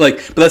that guy. Like,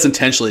 but that's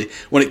intentionally.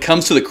 When it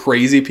comes to the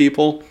crazy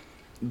people,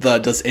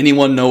 does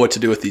anyone know what to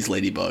do with these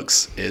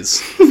ladybugs is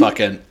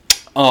fucking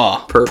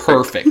Oh,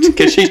 perfect.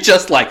 Because she's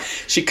just like,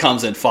 she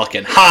comes in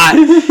fucking hot.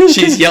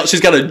 She's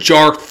got a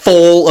jar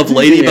full of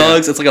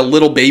ladybugs. It's like a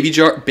little baby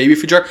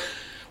food jar.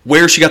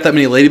 Where she got that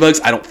many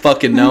ladybugs, I don't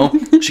fucking know.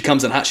 She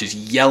comes in hot. She's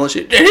yelling.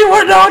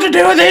 Anyone know what to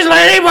do with these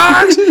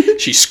ladybugs?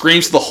 She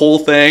screams the whole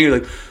thing.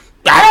 Like,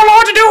 I don't know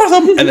what to do with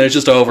them. And then it's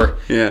just over.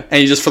 Yeah.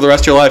 And you just, for the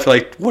rest of your life, you're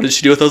like, what did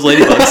she do with those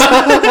ladybugs?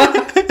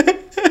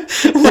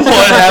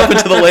 What happened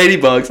to the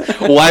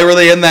ladybugs? Why were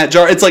they in that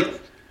jar? It's like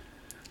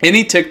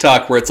any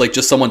TikTok where it's like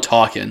just someone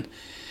talking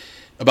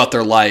about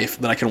their life,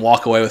 then I can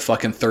walk away with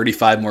fucking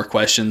 35 more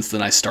questions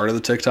than I started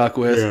the TikTok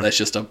with. Yeah. That's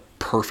just a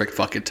perfect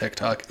fucking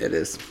TikTok. It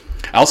is.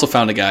 I also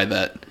found a guy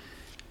that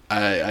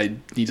I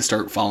need to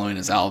start following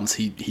his albums.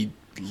 He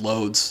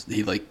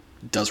like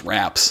does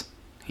raps.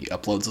 He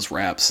uploads his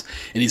raps,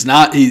 and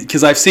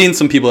because I've seen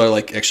some people are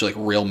like actually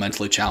like real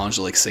mentally challenged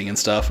to like singing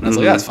stuff, and I was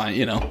like, that's fine,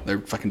 they're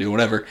fucking doing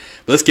whatever.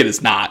 But this kid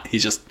is not.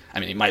 He's just, I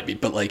mean, he might be,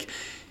 but like,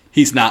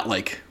 he's not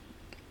like.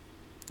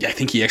 Yeah, I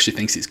think he actually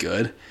thinks he's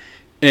good.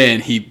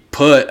 And he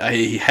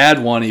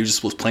had one. He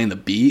just was playing the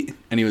beat,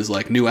 and he was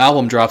like, "New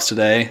album drops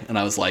today," and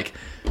I was like,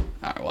 "All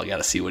right, well, I got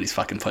to see what he's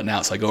fucking putting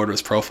out." So I go over to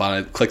his profile,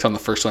 and I clicked on the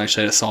first one. I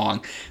showed a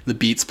song, the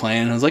beat's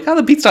playing, and I was like, "Oh,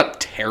 the beat's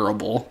not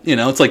terrible,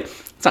 it's like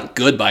it's not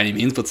good by any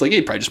means, but it's like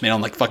he probably just made it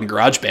on like fucking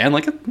GarageBand,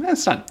 like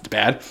it's not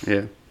bad."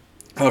 Yeah.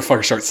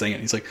 Motherfucker starts singing.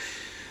 He's like,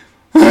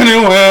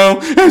 "Anyway,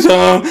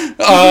 so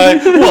I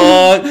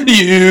want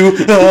you,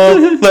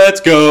 let's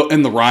go."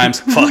 And the rhymes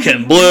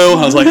fucking blew.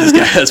 I was like, this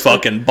guy has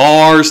fucking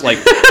bars. Like,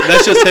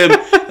 that's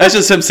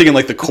just him singing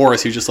like the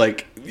chorus. He was just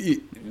like,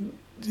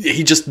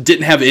 he just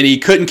didn't have any,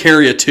 couldn't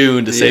carry a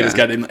tune to save his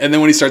goddamn. And then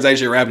when he starts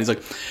actually rapping, he's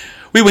like,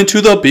 "We went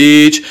to the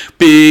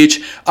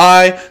beach,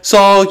 I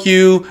saw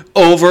you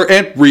over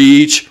and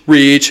reach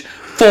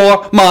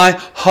for my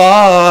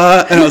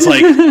heart." And I was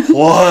like,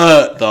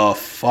 what the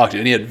fuck, dude?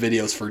 And he had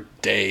videos for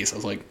days. I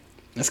was like,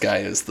 this guy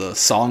is the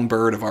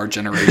songbird of our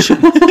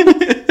generation.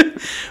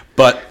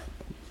 But,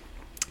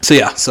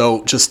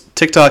 so just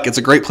TikTok, it's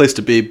a great place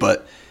to be,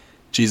 but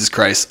Jesus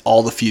Christ,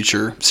 all the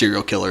future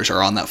serial killers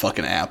are on that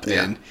fucking app.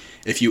 Yeah. And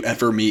if you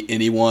ever meet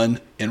anyone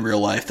in real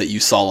life that you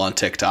saw on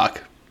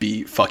TikTok,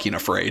 be fucking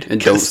afraid. And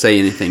don't say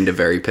anything to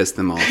very piss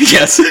them off.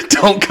 Yes,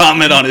 don't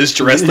comment on his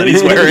dress that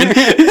he's wearing.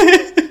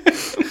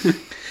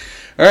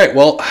 All right,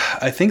 well,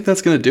 I think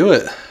that's going to do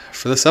it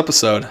for this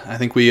episode. I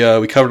think we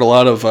covered a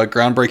lot of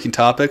groundbreaking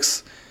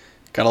topics.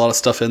 Got a lot of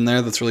stuff in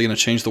there that's really going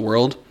to change the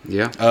world.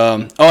 Yeah.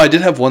 I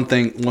did have one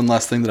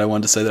last thing that I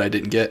wanted to say that I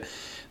didn't get,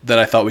 that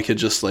I thought we could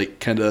just like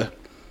kind of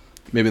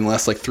maybe in the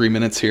last like 3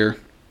 minutes here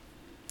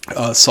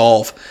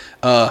solve.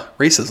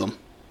 Racism.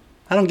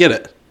 I don't get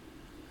it.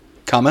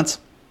 Comments?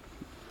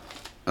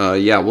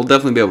 Yeah, we'll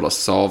definitely be able to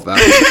solve that.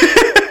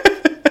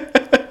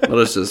 Let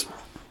us just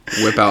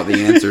whip out the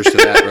answers to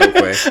that real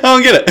quick. I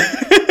don't get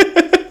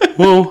it.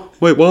 Well,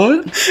 wait,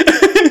 what?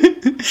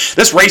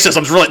 This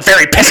racism's really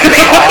very pissing me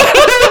off.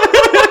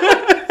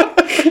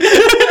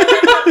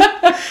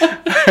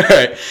 All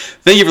right.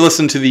 Thank you for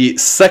listening to the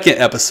second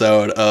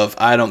episode of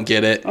I Don't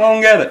Get It. I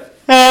don't get it.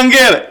 I don't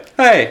get it.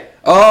 Hey.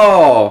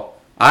 Oh,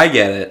 I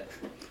get it.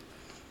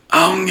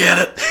 I don't get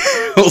it.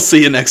 We'll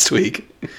see you next week.